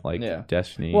 Getting that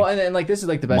Destiny. Well, and then like this is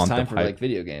like the best time for like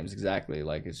video games. Exactly.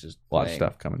 Like it's just a lot of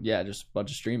stuff coming. Yeah, just a bunch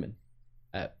of streaming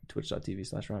at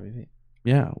twitch.tv/RobbyV.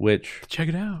 Yeah, which check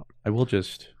it out. I will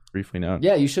just briefly note.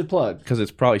 Yeah, you should plug because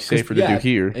it's probably safer to do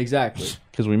here. Exactly.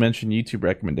 Because we mentioned YouTube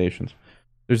recommendations.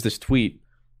 There's this tweet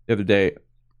the other day.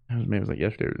 Maybe it was like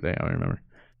yesterday or today. I don't remember.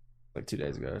 Like 2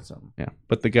 days ago or something. Yeah,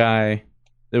 but the guy,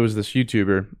 there was this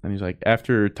YouTuber, and he's like,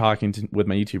 after talking with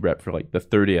my YouTube rep for like the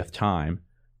 30th time.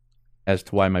 As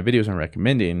to why my videos aren't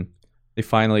recommending, they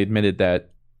finally admitted that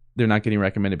they're not getting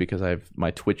recommended because I have my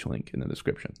Twitch link in the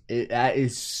description. That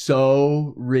is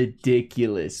so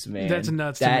ridiculous, man. That's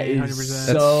nuts to me, 100%. That's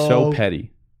so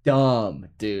petty. Dumb,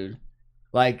 dude.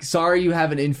 Like, sorry you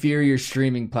have an inferior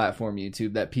streaming platform,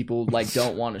 YouTube, that people like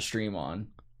don't want to stream on.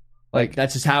 Like,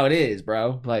 that's just how it is,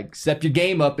 bro. Like, step your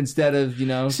game up instead of,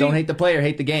 don't hate the player,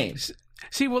 hate the game.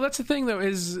 See, well, that's the thing, though,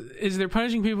 is they're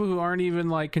punishing people who aren't even,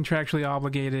 like, contractually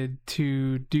obligated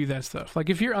to do that stuff. Like,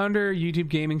 if you're under YouTube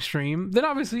gaming stream, then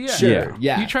obviously, yeah. Sure,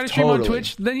 yeah. You try to stream on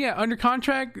Twitch, then, yeah, under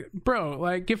contract, bro,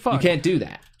 like, get fucked. You can't do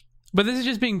that. But this is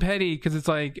just being petty because it's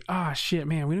like, shit,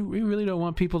 man, we really don't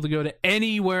want people to go to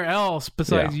anywhere else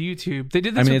besides YouTube. They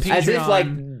did this with Patreon. As if,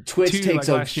 like, Twitch takes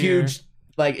a huge...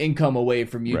 like income away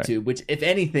from YouTube, which if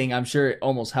anything, I'm sure it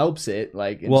almost helps it,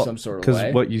 like in some sort of way.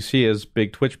 Because what you see is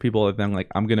big Twitch people are then like,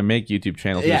 I'm going to make YouTube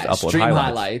channels and just upload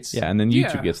highlights. Yeah, and then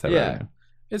YouTube gets that revenue.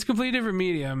 It's completely different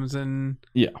mediums, and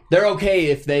they're okay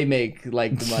if they make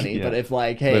like the money, but if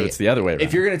like, hey, but it's the other way around.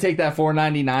 If you're going to take that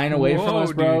 $4.99 away from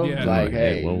us, bro, dude, like,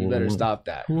 hey, you better stop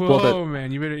that. Whoa,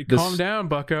 man, you better calm down,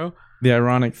 bucko. The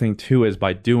ironic thing too is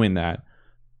by doing that,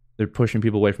 they're pushing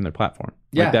people away from their platform.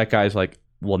 Like that guy's like,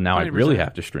 well, now 100%. I really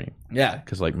have to stream. Yeah.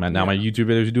 Because like now my YouTube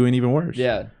videos are doing even worse.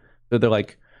 Yeah. So they're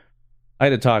like, I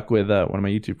had a talk with one of my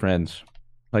YouTube friends,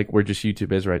 like where just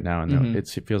YouTube is right now. And it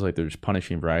feels like they're just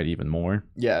punishing variety even more.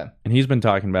 Yeah. And he's been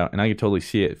talking about, and I can totally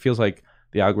see it. It feels like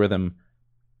the algorithm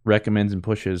recommends and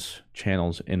pushes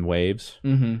channels in waves.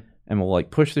 Mm-hmm. And will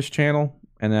like push this channel.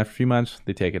 And then after a few months,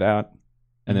 they take it out.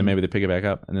 And then maybe they pick it back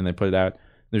up. And then they put it out.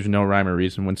 There's no rhyme or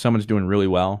reason. When someone's doing really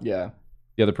well. Yeah.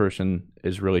 The other person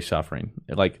is really suffering.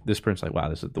 Like this person's like, wow,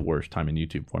 this is the worst time in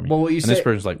YouTube for me. Well, this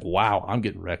person's like, wow, I'm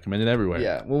getting recommended everywhere.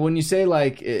 Yeah. Well, when you say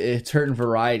like it's hurting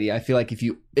variety, I feel like if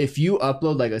you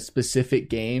upload like a specific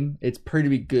game, it's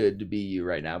pretty good to be you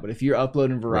right now. But if you're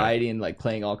uploading variety and like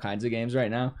playing all kinds of games right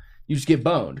now, you just get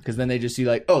boned because then they just see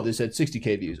like, oh, this had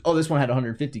 60K views. Oh, this one had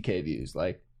 150K views.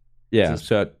 Like, yeah.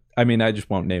 So I mean, I just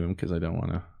won't name him because I don't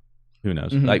want to. Who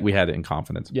knows? Like we had it in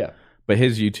confidence. Yeah. But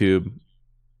his YouTube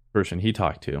person he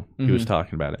talked to, he was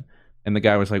talking about it. And the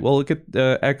guy was like, well, look at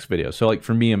the X videos. So like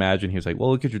for me, imagine he was like, well,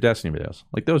 look at your Destiny videos.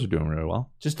 Like those are doing really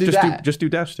well. Just do that. Just do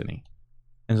Destiny.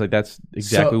 And it's like, that's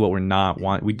exactly what we're not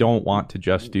want. We don't want to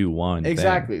just do one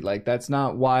exactly thing. Like that's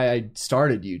not why I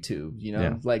started YouTube, you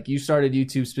know. Like you started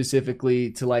YouTube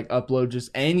specifically to like upload just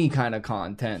any kind of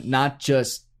content, not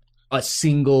just a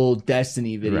single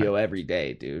Destiny video every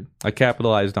day, dude. I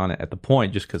capitalized on it at the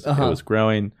point just because it was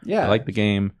growing. I like the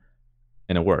game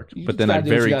and it worked. But then I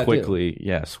very quickly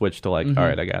switched to like, all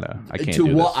right, I can't to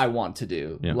do what this. I want to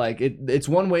do. Like it's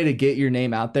one way to get your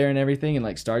name out there and everything and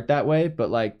like start that way, but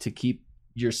like to keep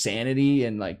your sanity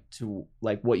and like to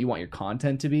like what you want your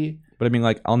content to be. But I mean,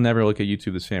 like, I'll never look at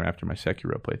YouTube the same after my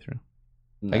Sekiro playthrough.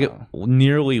 No. I get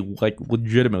nearly like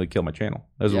legitimately kill my channel.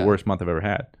 That was the worst month I've ever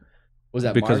had. Was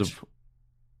that because March?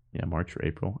 Of March or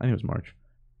April? I think it was March.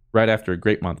 Right after a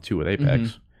great month too with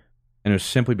Apex. And it was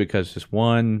simply because this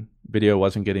one video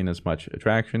wasn't getting as much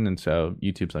attraction, and so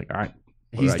YouTube's like, all right,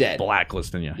 he's dead,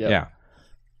 blacklisting you. Yeah.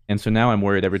 And so now I'm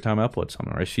worried every time I upload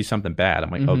something or I see something bad. I'm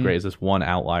like, oh, great. Is this one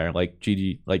outlier like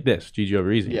GG, like this, GG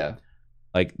over easy? Yeah.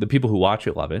 Like the people who watch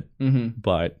it love it,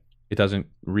 but it doesn't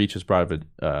reach as broad of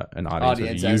an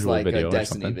audience as a usual like video a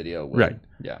Destiny or something. video would. Right.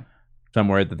 Yeah. So I'm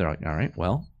worried that they're like, all right,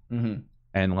 well.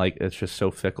 And like, it's just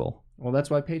so fickle. Well, that's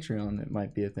why Patreon, it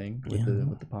might be a thing with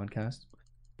the podcast.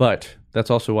 But that's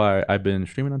also why I've been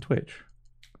streaming on Twitch.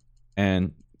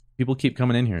 And people keep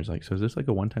coming in here. It's like, so is this like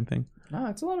a one-time thing? No,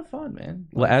 it's a lot of fun, man.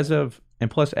 Well, as of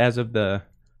the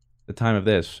time of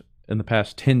this, in the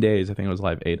past 10 days, I think it was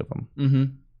live 8 of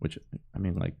them. Which, I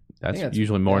mean, like, that's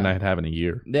usually more than I'd have in a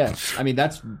year. Yeah. I mean,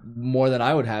 that's more than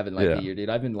I would have in like a year, dude.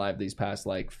 I've been live these past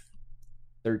like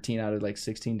 13 out of like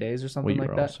 16 days or something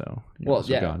like that. You're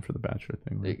also gone for the Bachelor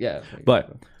thing. Right? Yeah.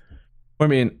 But, I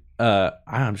mean,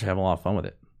 I'm just having a lot of fun with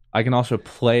it. I can also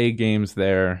play games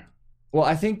there. Well,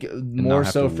 I think more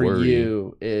so for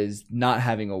you is not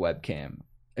having a webcam.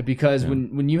 Because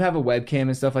when you have a webcam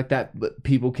and stuff like that,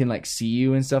 people can like see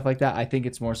you and stuff like that. I think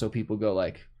it's more so people go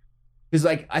like, because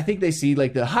like I think they see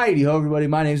like the Heidi, ho everybody,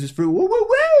 my name's just Fruit, woo woo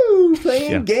woo,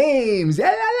 playing games, la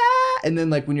la la, and then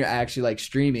like when you're actually like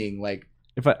streaming, like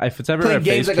if it's ever playing a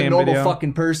games face like a normal video,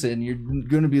 fucking person, you're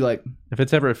gonna be like, if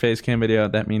it's ever a face cam video,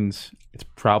 that means it's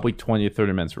probably 20 to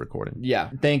 30 minutes of recording. Yeah,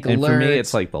 thank and alerts. For me,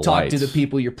 it's like the talk lights. to the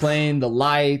people you're playing, the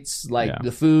lights, like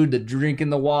the food, the drinking,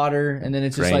 the water, and then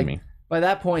it's just like. By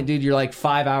that point, dude, you're like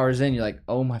 5 hours in. You're like,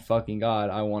 oh my fucking God,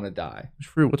 I want to die.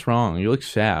 What's wrong? You look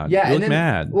sad. Yeah, you look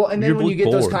mad. Well, and then when you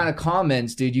get those kind of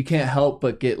comments, dude, you can't help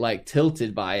but get like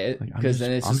tilted by it. Because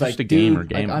then it's just like, a dude,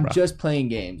 gamer, I'm just playing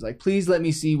games. Like, please let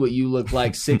me see what you look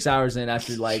like 6 hours in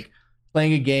after like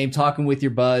playing a game, talking with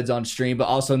your buds on stream, but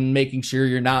also making sure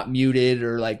you're not muted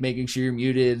or like making sure you're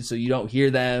muted so you don't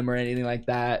hear them or anything like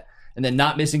that. And then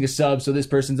not missing a sub, so this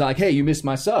person's not like, hey, you missed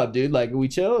my sub, dude. Like, are we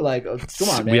chill? Like, oh, come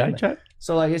on, man.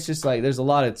 So, like, it's just like, there's a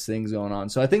lot of things going on.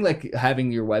 So, I think, like,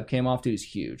 having your webcam off, dude, is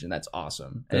huge, and that's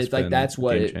awesome. And it's like, that's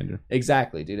what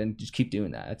exactly, dude. And just keep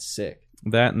doing that. That's sick.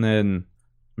 That, and then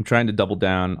I'm trying to double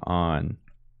down on,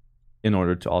 in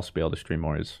order to also be able to stream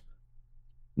more, is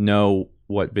know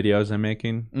what videos I'm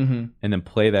making, and then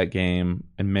play that game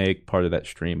and make part of that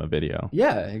stream a video.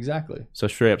 Yeah, exactly. So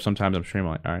straight up, sometimes I'm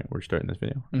streaming like, all right, we're starting this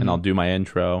video, and I'll do my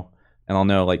intro, and I'll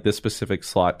know like this specific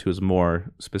slot to is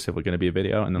more specifically going to be a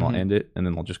video, and then I'll end it, and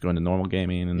then I'll just go into normal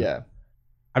gaming. And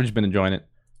I've just been enjoying it.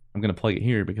 I'm going to plug it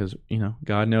here because, you know,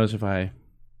 God knows if I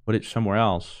put it somewhere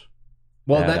else.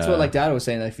 Well, that's what like Dad was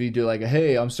saying. Like, if you do like a,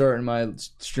 hey, I'm starting my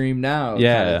stream now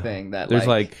kind of thing, that there's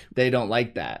like they don't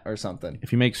like that or something.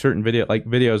 If you make certain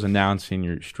videos announcing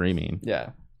you're streaming,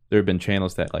 there have been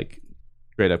channels that like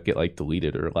straight up get like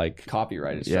deleted or like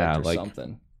copyright strike or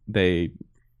something. They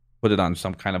put it on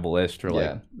some kind of a list or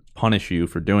like punish you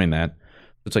for doing that.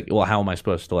 It's like, well, how am I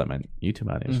supposed to let my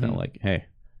YouTube audience know? Like, hey,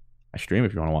 I stream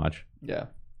if you want to watch. Yeah.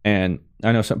 And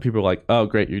I know some people are like, oh,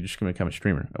 great, you're just going to become a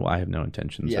streamer. Well, I have no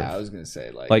intentions. Yeah, I was going to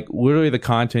say, like literally the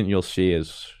content you'll see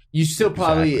is... You still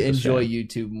probably enjoy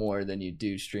YouTube more than you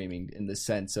do streaming in the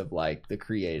sense of like the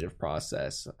creative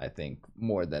process, I think,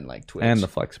 more than like Twitch. And the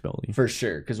flexibility. For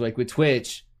sure. Because like with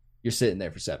Twitch, you're sitting there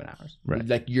for 7 hours. Right.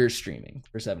 Like you're streaming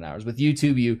for 7 hours. With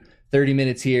YouTube, you 30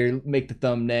 minutes here, make the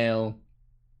thumbnail,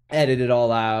 edit it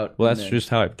all out. Well, that's just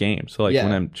how I've gamed. So like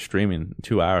when I'm streaming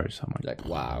 2 hours, I'm like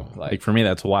wow. Like for me,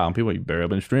 that's a while. And people, you've barely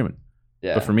been streaming.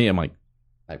 Yeah. But for me, I'm like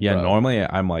bro. Normally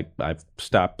I'm like, I've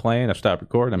stopped playing, I've stopped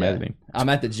recording, I'm editing. I'm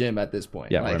at the gym at this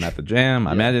point. Yeah, I'm at the gym,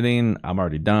 I'm editing, I'm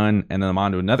already done, and then I'm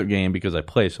on to another game because I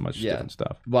play so much different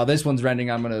stuff. While this one's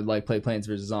rendering, I'm gonna like play Plants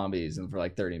vs. Zombies and for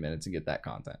like 30 minutes and get that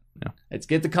content. Yeah. It's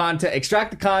get the content,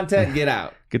 extract the content, and get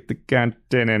out. Get the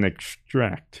content and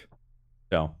extract.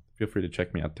 So feel free to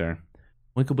check me out there.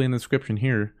 Link will be in the description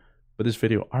here, but this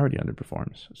video already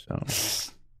underperforms.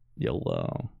 So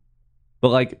you'll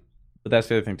but that's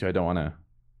the other thing too. I don't want to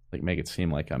like make it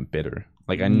seem like I'm bitter.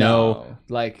 Like I know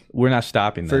like we're not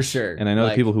stopping this. For sure. And I know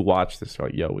the people who watch this are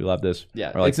like, yo, we love this.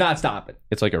 Yeah. Like, it's not stopping.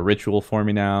 It's like a ritual for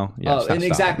me now. Yeah, and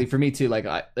exactly for me too. Like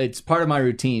it's part of my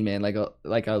routine, man.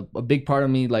 Like a big part of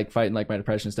me, like fighting like my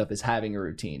depression and stuff, is having a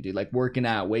routine, dude. Like working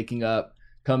out, waking up,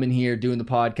 coming here, doing the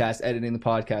podcast, editing the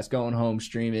podcast, going home,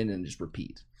 streaming, and just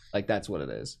repeat. Like that's what it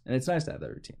is. And it's nice to have that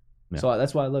routine. Yeah. So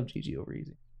that's why I love GG over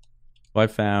Easy. Well, I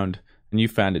found, and you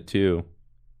found it too,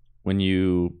 when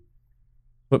you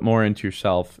put more into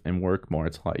yourself and work more,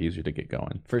 it's a lot easier to get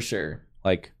going. For sure.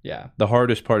 Like, yeah, the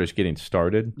hardest part is getting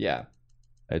started. Yeah.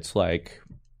 It's like,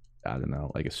 I don't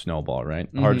know, like a snowball, right?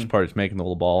 The hardest part is making the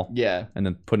little ball. Yeah. And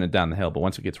then putting it down the hill. But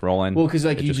once it gets rolling, well, because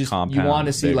like you want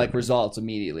to see bigger. like results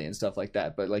immediately and stuff like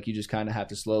that. But like you just kind of have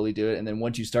to slowly do it. And then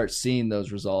once you start seeing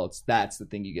those results, that's the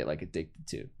thing you get like addicted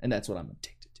to. And that's what I'm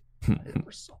addicted to.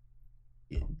 Result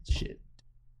in shit.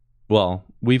 Well,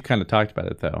 we've kind of talked about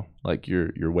it though. Like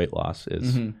your weight loss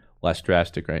is less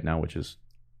drastic right now, which is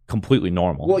completely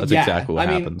normal. Well, that's yeah. exactly what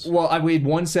happens. Well, I weighed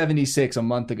 176 a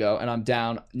month ago, and I'm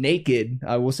down naked.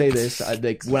 I will say this: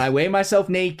 when I weigh myself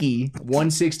naked,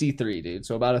 163, dude.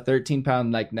 So about a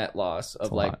 13-pound like net loss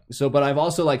of like. So, but I've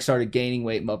also like started gaining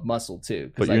weight of muscle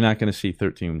too. But like, you're not going to see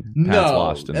 13 pounds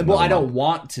lost. Well, I don't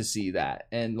want to see that,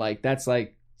 and like that's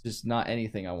like just not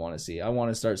anything I want to see. I want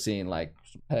to start seeing like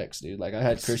pecs, dude. Like I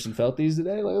had Christian Felties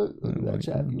today. Like, look at that,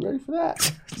 chat. You ready for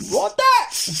that? You want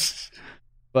that?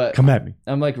 But come at me.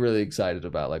 I'm like really excited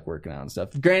about like working out and stuff.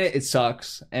 Granted, it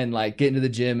sucks, and like getting to the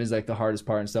gym is like the hardest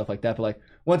part and stuff like that. But like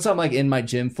once I'm like in my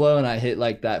gym flow and I hit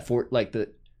like that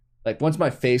once my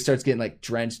face starts getting like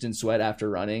drenched in sweat after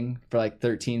running for like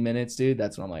 13 minutes, dude,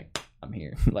 that's when I'm like, I'm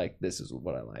here. Like this is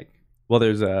what I like. Well,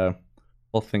 there's a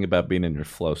whole thing about being in your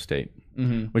flow state,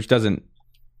 which doesn't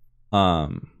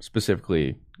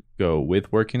specifically go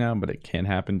with working out, but it can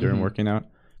happen during working out.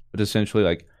 But essentially,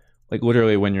 like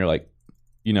literally when you're like,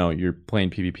 you know, you're playing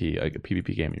PvP, like a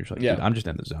PvP game, and you're just like, I'm just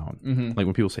in the zone. Like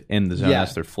when people say in the zone,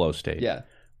 that's their flow state. Yeah.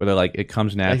 Where they're like, it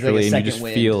comes naturally, like and you just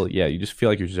feel, you just feel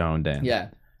like you're zoned in. Yeah.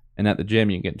 And at the gym,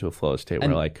 you can get into a flow state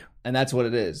where like, and that's what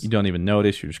it is. You don't even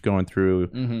notice. You're just going through.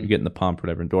 You're getting the pump,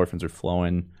 whatever. Endorphins are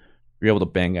flowing. You're able to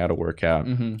bang out a workout,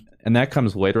 and that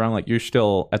comes later on. Like you're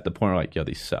still at the point where like, yo,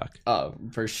 these suck. Oh,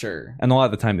 for sure. And a lot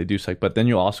of the time they do suck, but then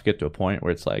you'll also get to a point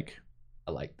where it's like,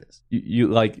 I like this.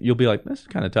 You'll be like, this is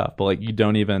kind of tough, but like you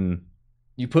don't even.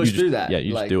 You push through that. Yeah,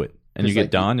 you like, just do it. And you get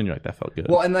done, and you're like, that felt good.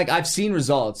 Well, and like I've seen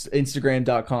results,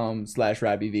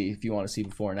 Instagram.com/RabbyV if you want to see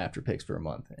before and after pics for a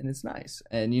month, and it's nice.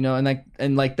 And you know,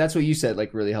 and like that's what you said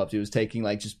like really helped you, was taking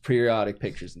like just periodic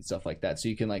pictures and stuff like that, so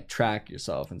you can like track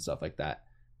yourself and stuff like that.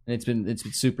 And it's been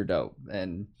super dope.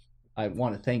 And I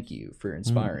want to thank you for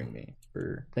inspiring me.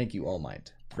 Thank you, All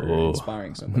Might, for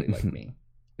inspiring somebody like me,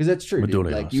 because that's true. Dude.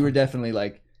 Like you were definitely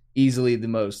like easily the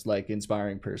most like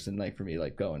inspiring person like for me,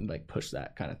 like go and like push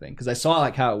that kind of thing, because I saw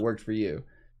like how it worked for you,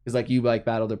 because like you like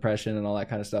battle depression and all that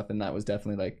kind of stuff, and that was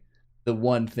definitely like the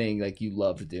one thing like you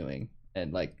loved doing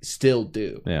and like still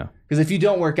do. Yeah, because if you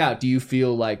don't work out, do you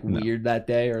feel like weird that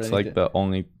day? Or it's anything? Like the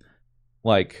only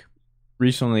like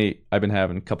recently I've been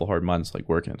having a couple hard months like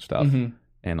working and stuff,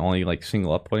 and only like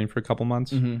single uploading for a couple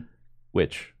months,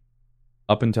 which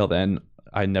up until then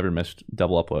I never missed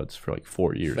double uploads for like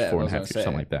 4 years, 4.5 years,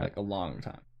 something like that. Like a long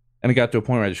time. And it got to a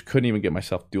point where I just couldn't even get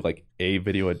myself to do like a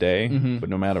video a day. But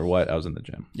no matter what, I was in the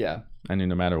gym. Yeah. I knew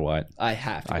no matter what, I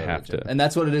have to. I have to. And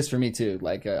that's what it is for me too.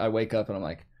 Like I wake up and I'm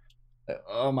like,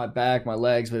 oh, my back, my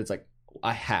legs, but it's like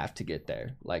I have to get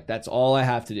there. Like that's all I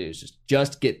have to do is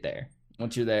just get there.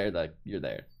 Once you're there, like you're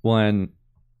there. Well, and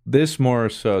this more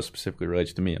so specifically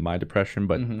relates to me and my depression,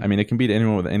 but I mean, it can be to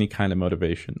anyone with any kind of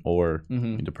motivation or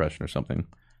depression or something.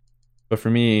 But for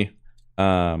me,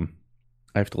 I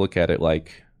have to look at it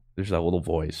like there's that little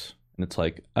voice, and it's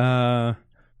like,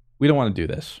 we don't want to do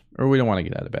this, or we don't want to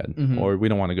get out of bed, or we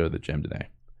don't want to go to the gym today.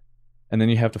 And then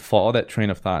you have to follow that train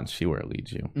of thought and see where it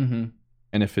leads you.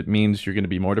 And if it means you're going to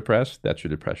be more depressed, that's your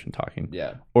depression talking.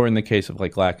 Yeah. Or in the case of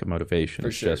like lack of motivation,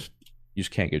 it's sure. just you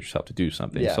just can't get yourself to do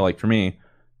something. Yeah. So like for me,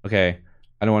 okay,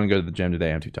 I don't want to go to the gym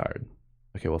today. I'm too tired.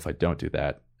 Okay, well, if I don't do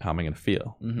that, how am I going to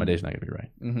feel? My day's not going to be right.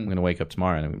 I'm going to wake up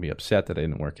tomorrow and I'm going to be upset that I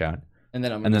didn't work out. And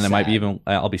then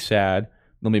I'll be sad.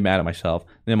 I'll be mad at myself.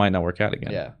 Then it might not work out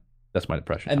again. Yeah. That's my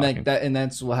depression. And talking. like that, and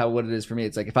that's what it is for me.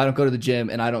 It's like if I don't go to the gym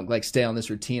and I don't like stay on this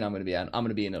routine, I'm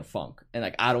gonna be in a funk, and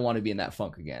like I don't want to be in that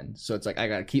funk again. So it's like I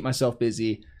gotta keep myself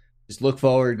busy. Just look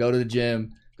forward, go to the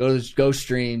gym, go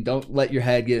stream. Don't let your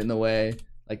head get in the way.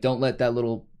 Like don't let that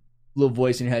little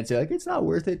voice in your head say like it's not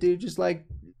worth it, dude. Just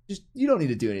you don't need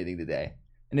to do anything today.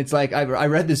 And it's like, I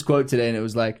read this quote today and it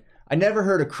was like, I never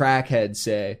heard a crackhead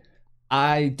say,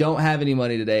 I don't have any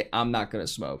money today, I'm not going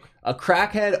to smoke. A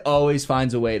crackhead always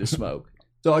finds a way to smoke.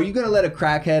 So are you going to let a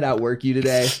crackhead outwork you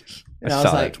today? And I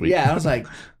was like, yeah, I was like,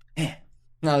 man.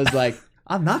 And I was like,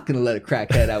 I'm not going to let a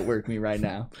crackhead outwork me right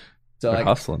now. So like,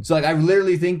 hustling. So like, I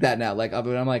literally think that now. Like,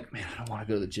 I'm like, man, I don't want to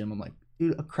go to the gym. I'm like,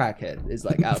 dude, a crackhead is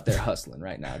like out there hustling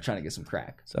right now, trying to get some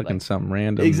crack. Sucking like, something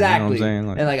random. Exactly. You know what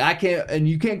I'm saying? And like, I can't, and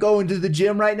you can't go into the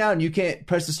gym right now and you can't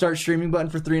press the start streaming button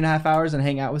for 3.5 hours and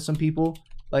hang out with some people.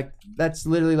 Like, that's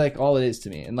literally like all it is to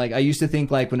me. And like, I used to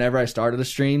think like whenever I started a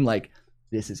stream, like,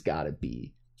 this has got to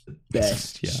be the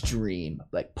best stream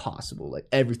like possible. Like,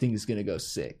 everything is going to go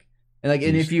sick. And like,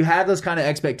 and if you have those kind of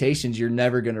expectations, you're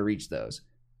never going to reach those.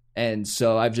 And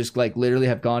so I've just like literally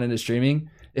have gone into streaming.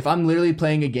 If I'm literally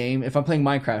playing a game, if I'm playing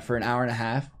Minecraft for an hour and a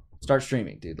half, start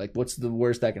streaming, dude. Like, what's the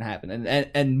worst that can happen?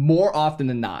 And more often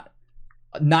than not,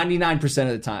 99% of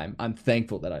the time, I'm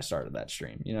thankful that I started that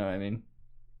stream. You know what I mean?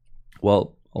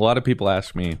 Well, a lot of people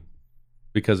ask me,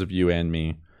 because of you and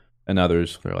me and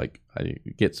others, they're like, I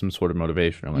get some sort of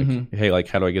motivation. I'm like, hey, like,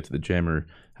 how do I get to the gym, or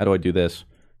how do I do this?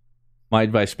 My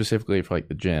advice specifically for like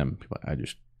the gym, I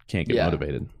just can't get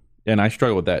motivated. And I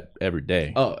struggle with that every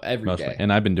day. Oh, every day.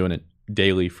 And I've been doing it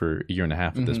daily for a year and a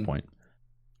half at this point.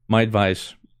 My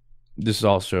advice, this is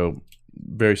also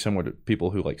very similar to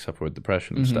people who like suffer with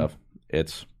depression and stuff.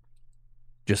 It's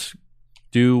just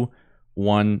do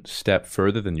one step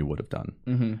further than you would have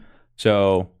done.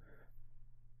 So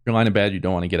you're lying in bed, you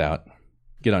don't want to get out,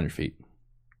 get on your feet.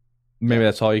 Maybe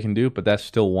that's all you can do, but that's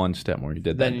still one step more you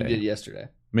did that day. Than you did yesterday.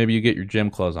 Maybe you get your gym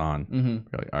clothes on.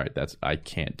 You're like, all right, I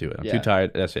can't do it. I'm too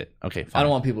tired. That's it. Okay, fine. I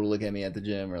don't want people to look at me at the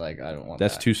gym or like, I don't want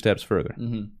That's that. 2 steps further.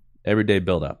 Every day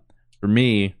build up. For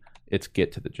me, it's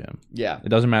get to the gym. Yeah. It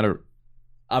doesn't matter.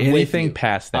 Anything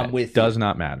past that does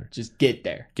not matter. Just get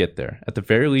there. Get there. At the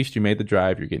very least, you made the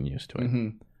drive. You're getting used to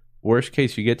it. Worst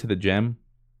case, you get to the gym.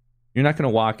 You're not going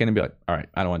to walk in and be like, all right,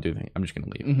 I don't want to do anything. I'm just going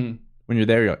to leave. When you're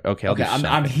there, you're like, okay, I'll do something.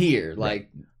 I'm here. Like,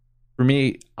 for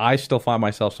me, I still find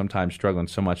myself sometimes struggling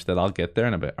so much that I'll get there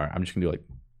and I'll be, all right, I'm just going to do like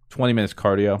 20 minutes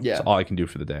cardio. Yeah. That's all I can do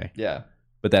for the day. Yeah.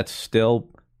 But that's still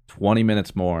 20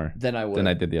 minutes more than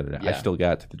I did the other day. Yeah. I still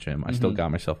got to the gym. I still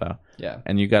got myself out. Yeah.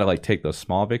 And you got to like take those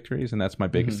small victories. And that's my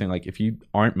biggest thing. Like, if you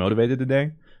aren't motivated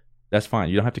today, that's fine.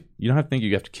 You don't have to think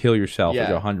you have to kill yourself or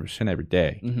go 100% every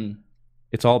day.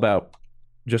 It's all about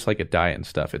just like a diet and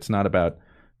stuff. It's not about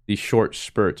these short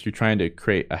spurts. You're trying to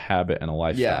create a habit and a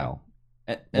lifestyle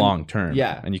long term.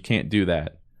 Yeah. And you can't do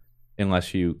that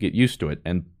unless you get used to it.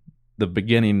 And the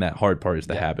beginning, that hard part is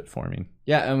the habit forming.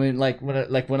 Yeah, I mean, like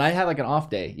when I have like an off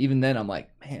day, even then I'm like,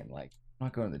 man, like I'm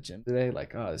not going to the gym today.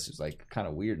 Like, oh, this is like kind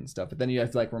of weird and stuff. But then you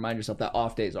have to like remind yourself that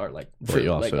off days are like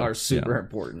are super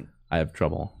important. I have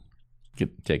trouble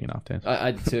taking off days.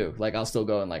 I do too. Like, I'll still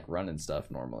go and like run and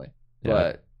stuff normally,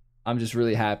 but I'm just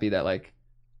really happy that like,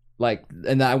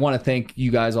 and I want to thank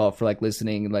you guys all for like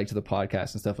listening and like to the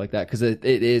podcast and stuff like that, because it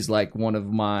is like one of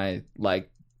my like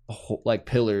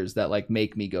pillars that like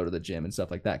make me go to the gym and stuff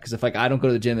like that. Because if like I don't go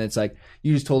to the gym, it's like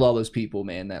you just told all those people,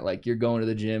 man, that like you're going to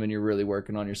the gym and you're really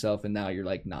working on yourself, and now you're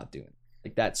like not doing it.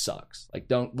 Like, that sucks. Like,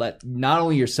 don't let not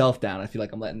only yourself down, I feel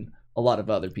like I'm letting a lot of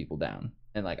other people down,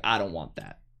 and like I don't want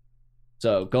that.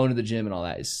 So going to the gym and all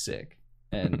that is sick.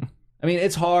 And I mean,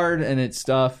 it's hard and it's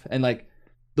stuff, and like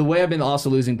the way I've been also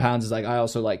losing pounds is like I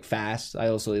also like fast. I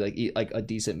also like eat like a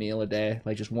decent meal a day,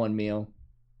 like just one meal,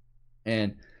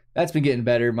 and that's been getting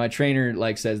better. My trainer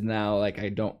like says now like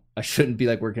I shouldn't be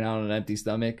like working out on an empty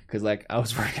stomach, because like I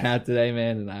was working out today,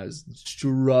 man, and I was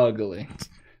struggling.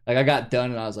 Like, I got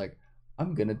done and I was like,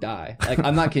 I'm gonna die. Like,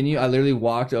 I'm not kidding you. I literally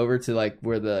walked over to like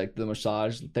where the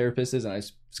massage therapist is, and I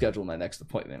scheduled my next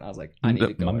appointment. I was like, I need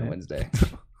to go on Wednesday,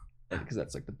 because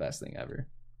that's like the best thing ever.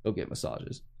 Go get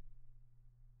massages.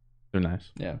 They're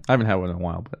nice. Yeah, I haven't had one in a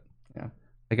while, but yeah,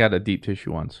 I got a deep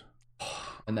tissue once.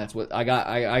 And that's what I got.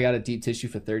 I got a deep tissue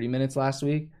for 30 minutes last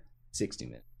week, 60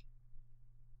 minutes.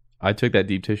 I took that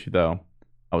deep tissue though.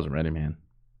 I wasn't ready, man.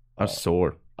 I was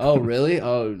sore. Oh, really?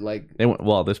 Oh, like they went.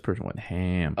 Well, this person went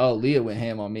ham. Oh, Leah went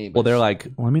ham on me. Well, they're like,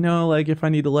 let me know like if I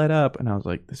need to let up, and I was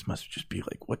like, this must just be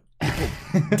like what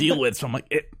people deal with. So I'm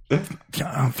like,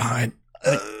 I'm fine.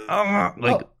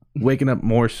 Like waking up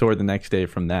more sore the next day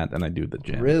from that than I do the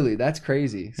gym. Really? That's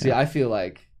crazy. See, I feel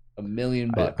like $1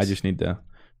 million. I just need to.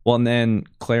 Well, and then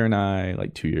Claire and I,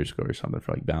 like 2 years ago or something,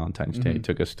 for like Valentine's Day,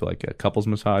 took us to like a couples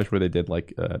massage where they did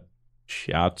like a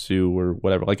shiatsu or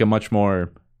whatever, like a much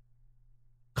more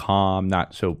calm,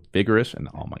 not so vigorous. And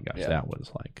oh my gosh, that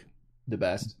was like the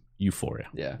best. Euphoria.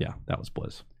 Yeah. Yeah, that was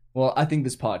bliss. Well, I think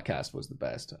this podcast was the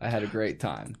best. I had a great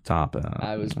time. Top.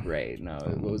 I was great. No,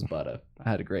 it was butter. I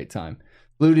had a great time.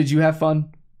 Blue, did you have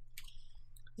fun?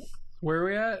 Where are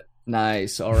we at?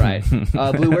 Nice. All right.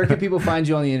 Blue, where can people find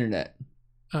you on the internet?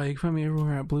 You can find me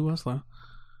everywhere at Blue Westlow.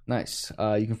 Nice.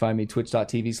 You can find me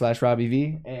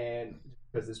twitch.tv/RobbieV and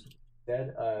because this was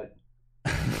dead,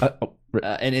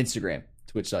 and Instagram,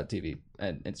 twitch.tv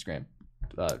and Instagram,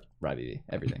 RobbieV,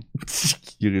 everything.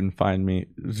 You can find me.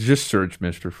 Just search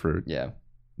Mr. Fruit. Yeah.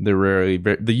 They're rarely,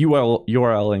 the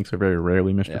URL links are very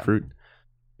rarely Mr. Fruit.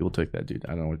 People take that, dude. I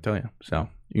don't know what to tell you. So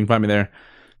you can find me there.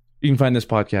 You can find this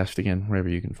podcast again wherever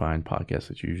you can find podcasts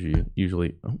that you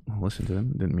usually listen to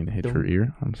them. Didn't mean to hit your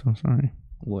ear. I'm so sorry.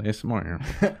 A little ASMR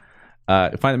here.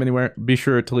 Find them anywhere. Be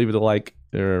sure to leave it a like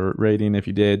or rating if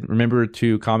you did. Remember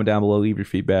to comment down below. Leave your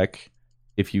feedback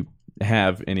if you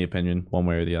have any opinion one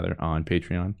way or the other on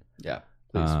Patreon. Yeah,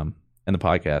 please. And the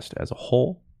podcast as a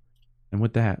whole. And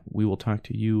with that, we will talk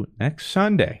to you next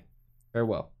Sunday.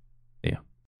 Farewell. Yeah.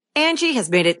 Angie has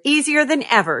made it easier than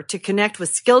ever to connect with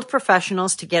skilled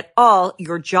professionals to get all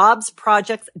your jobs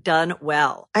projects done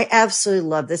well. I absolutely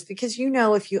love this because, you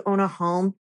know, if you own a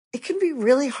home, it can be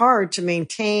really hard to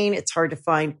maintain. It's hard to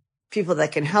find people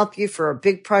that can help you for a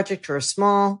big project or a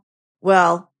small.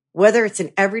 Well, whether it's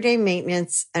in everyday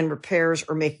maintenance and repairs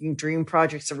or making dream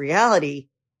projects a reality,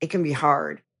 it can be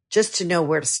hard just to know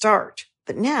where to start.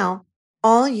 But now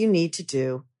all you need to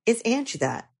do is Angie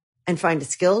that and find a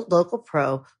skilled local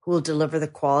pro who will deliver the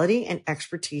quality and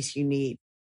expertise you need.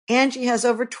 Angie has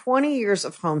over 20 years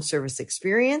of home service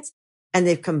experience, and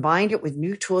they've combined it with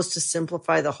new tools to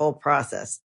simplify the whole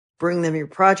process. Bring them your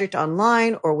project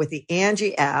online or with the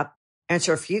Angie app,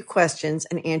 answer a few questions,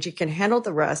 and Angie can handle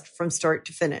the rest from start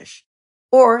to finish.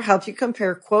 Or help you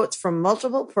compare quotes from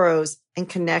multiple pros and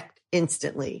connect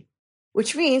instantly,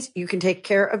 which means you can take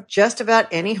care of just about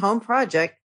any home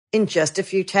project in just a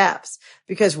few taps.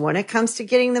 Because when it comes to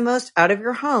getting the most out of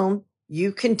your home,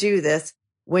 you can do this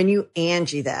when you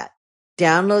Angie that.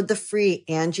 Download the free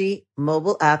Angie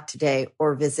mobile app today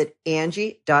or visit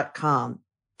Angie.com.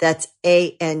 That's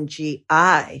ANGI.com.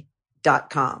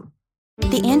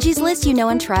 The Angie's List you know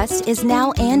and trust is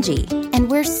now Angie,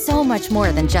 and we're so much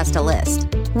more than just a list.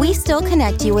 We still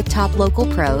connect you with top local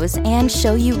pros and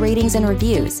show you ratings and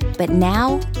reviews, but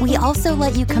now we also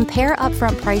let you compare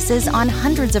upfront prices on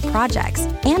hundreds of projects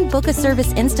and book a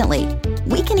service instantly.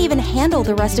 We can even handle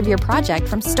the rest of your project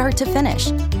from start to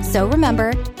finish. So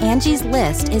remember, Angie's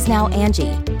List is now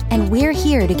Angie, and we're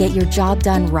here to get your job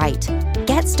done right.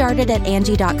 Get started at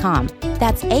Angie.com.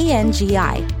 That's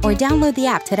ANGI, or download the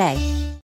app today.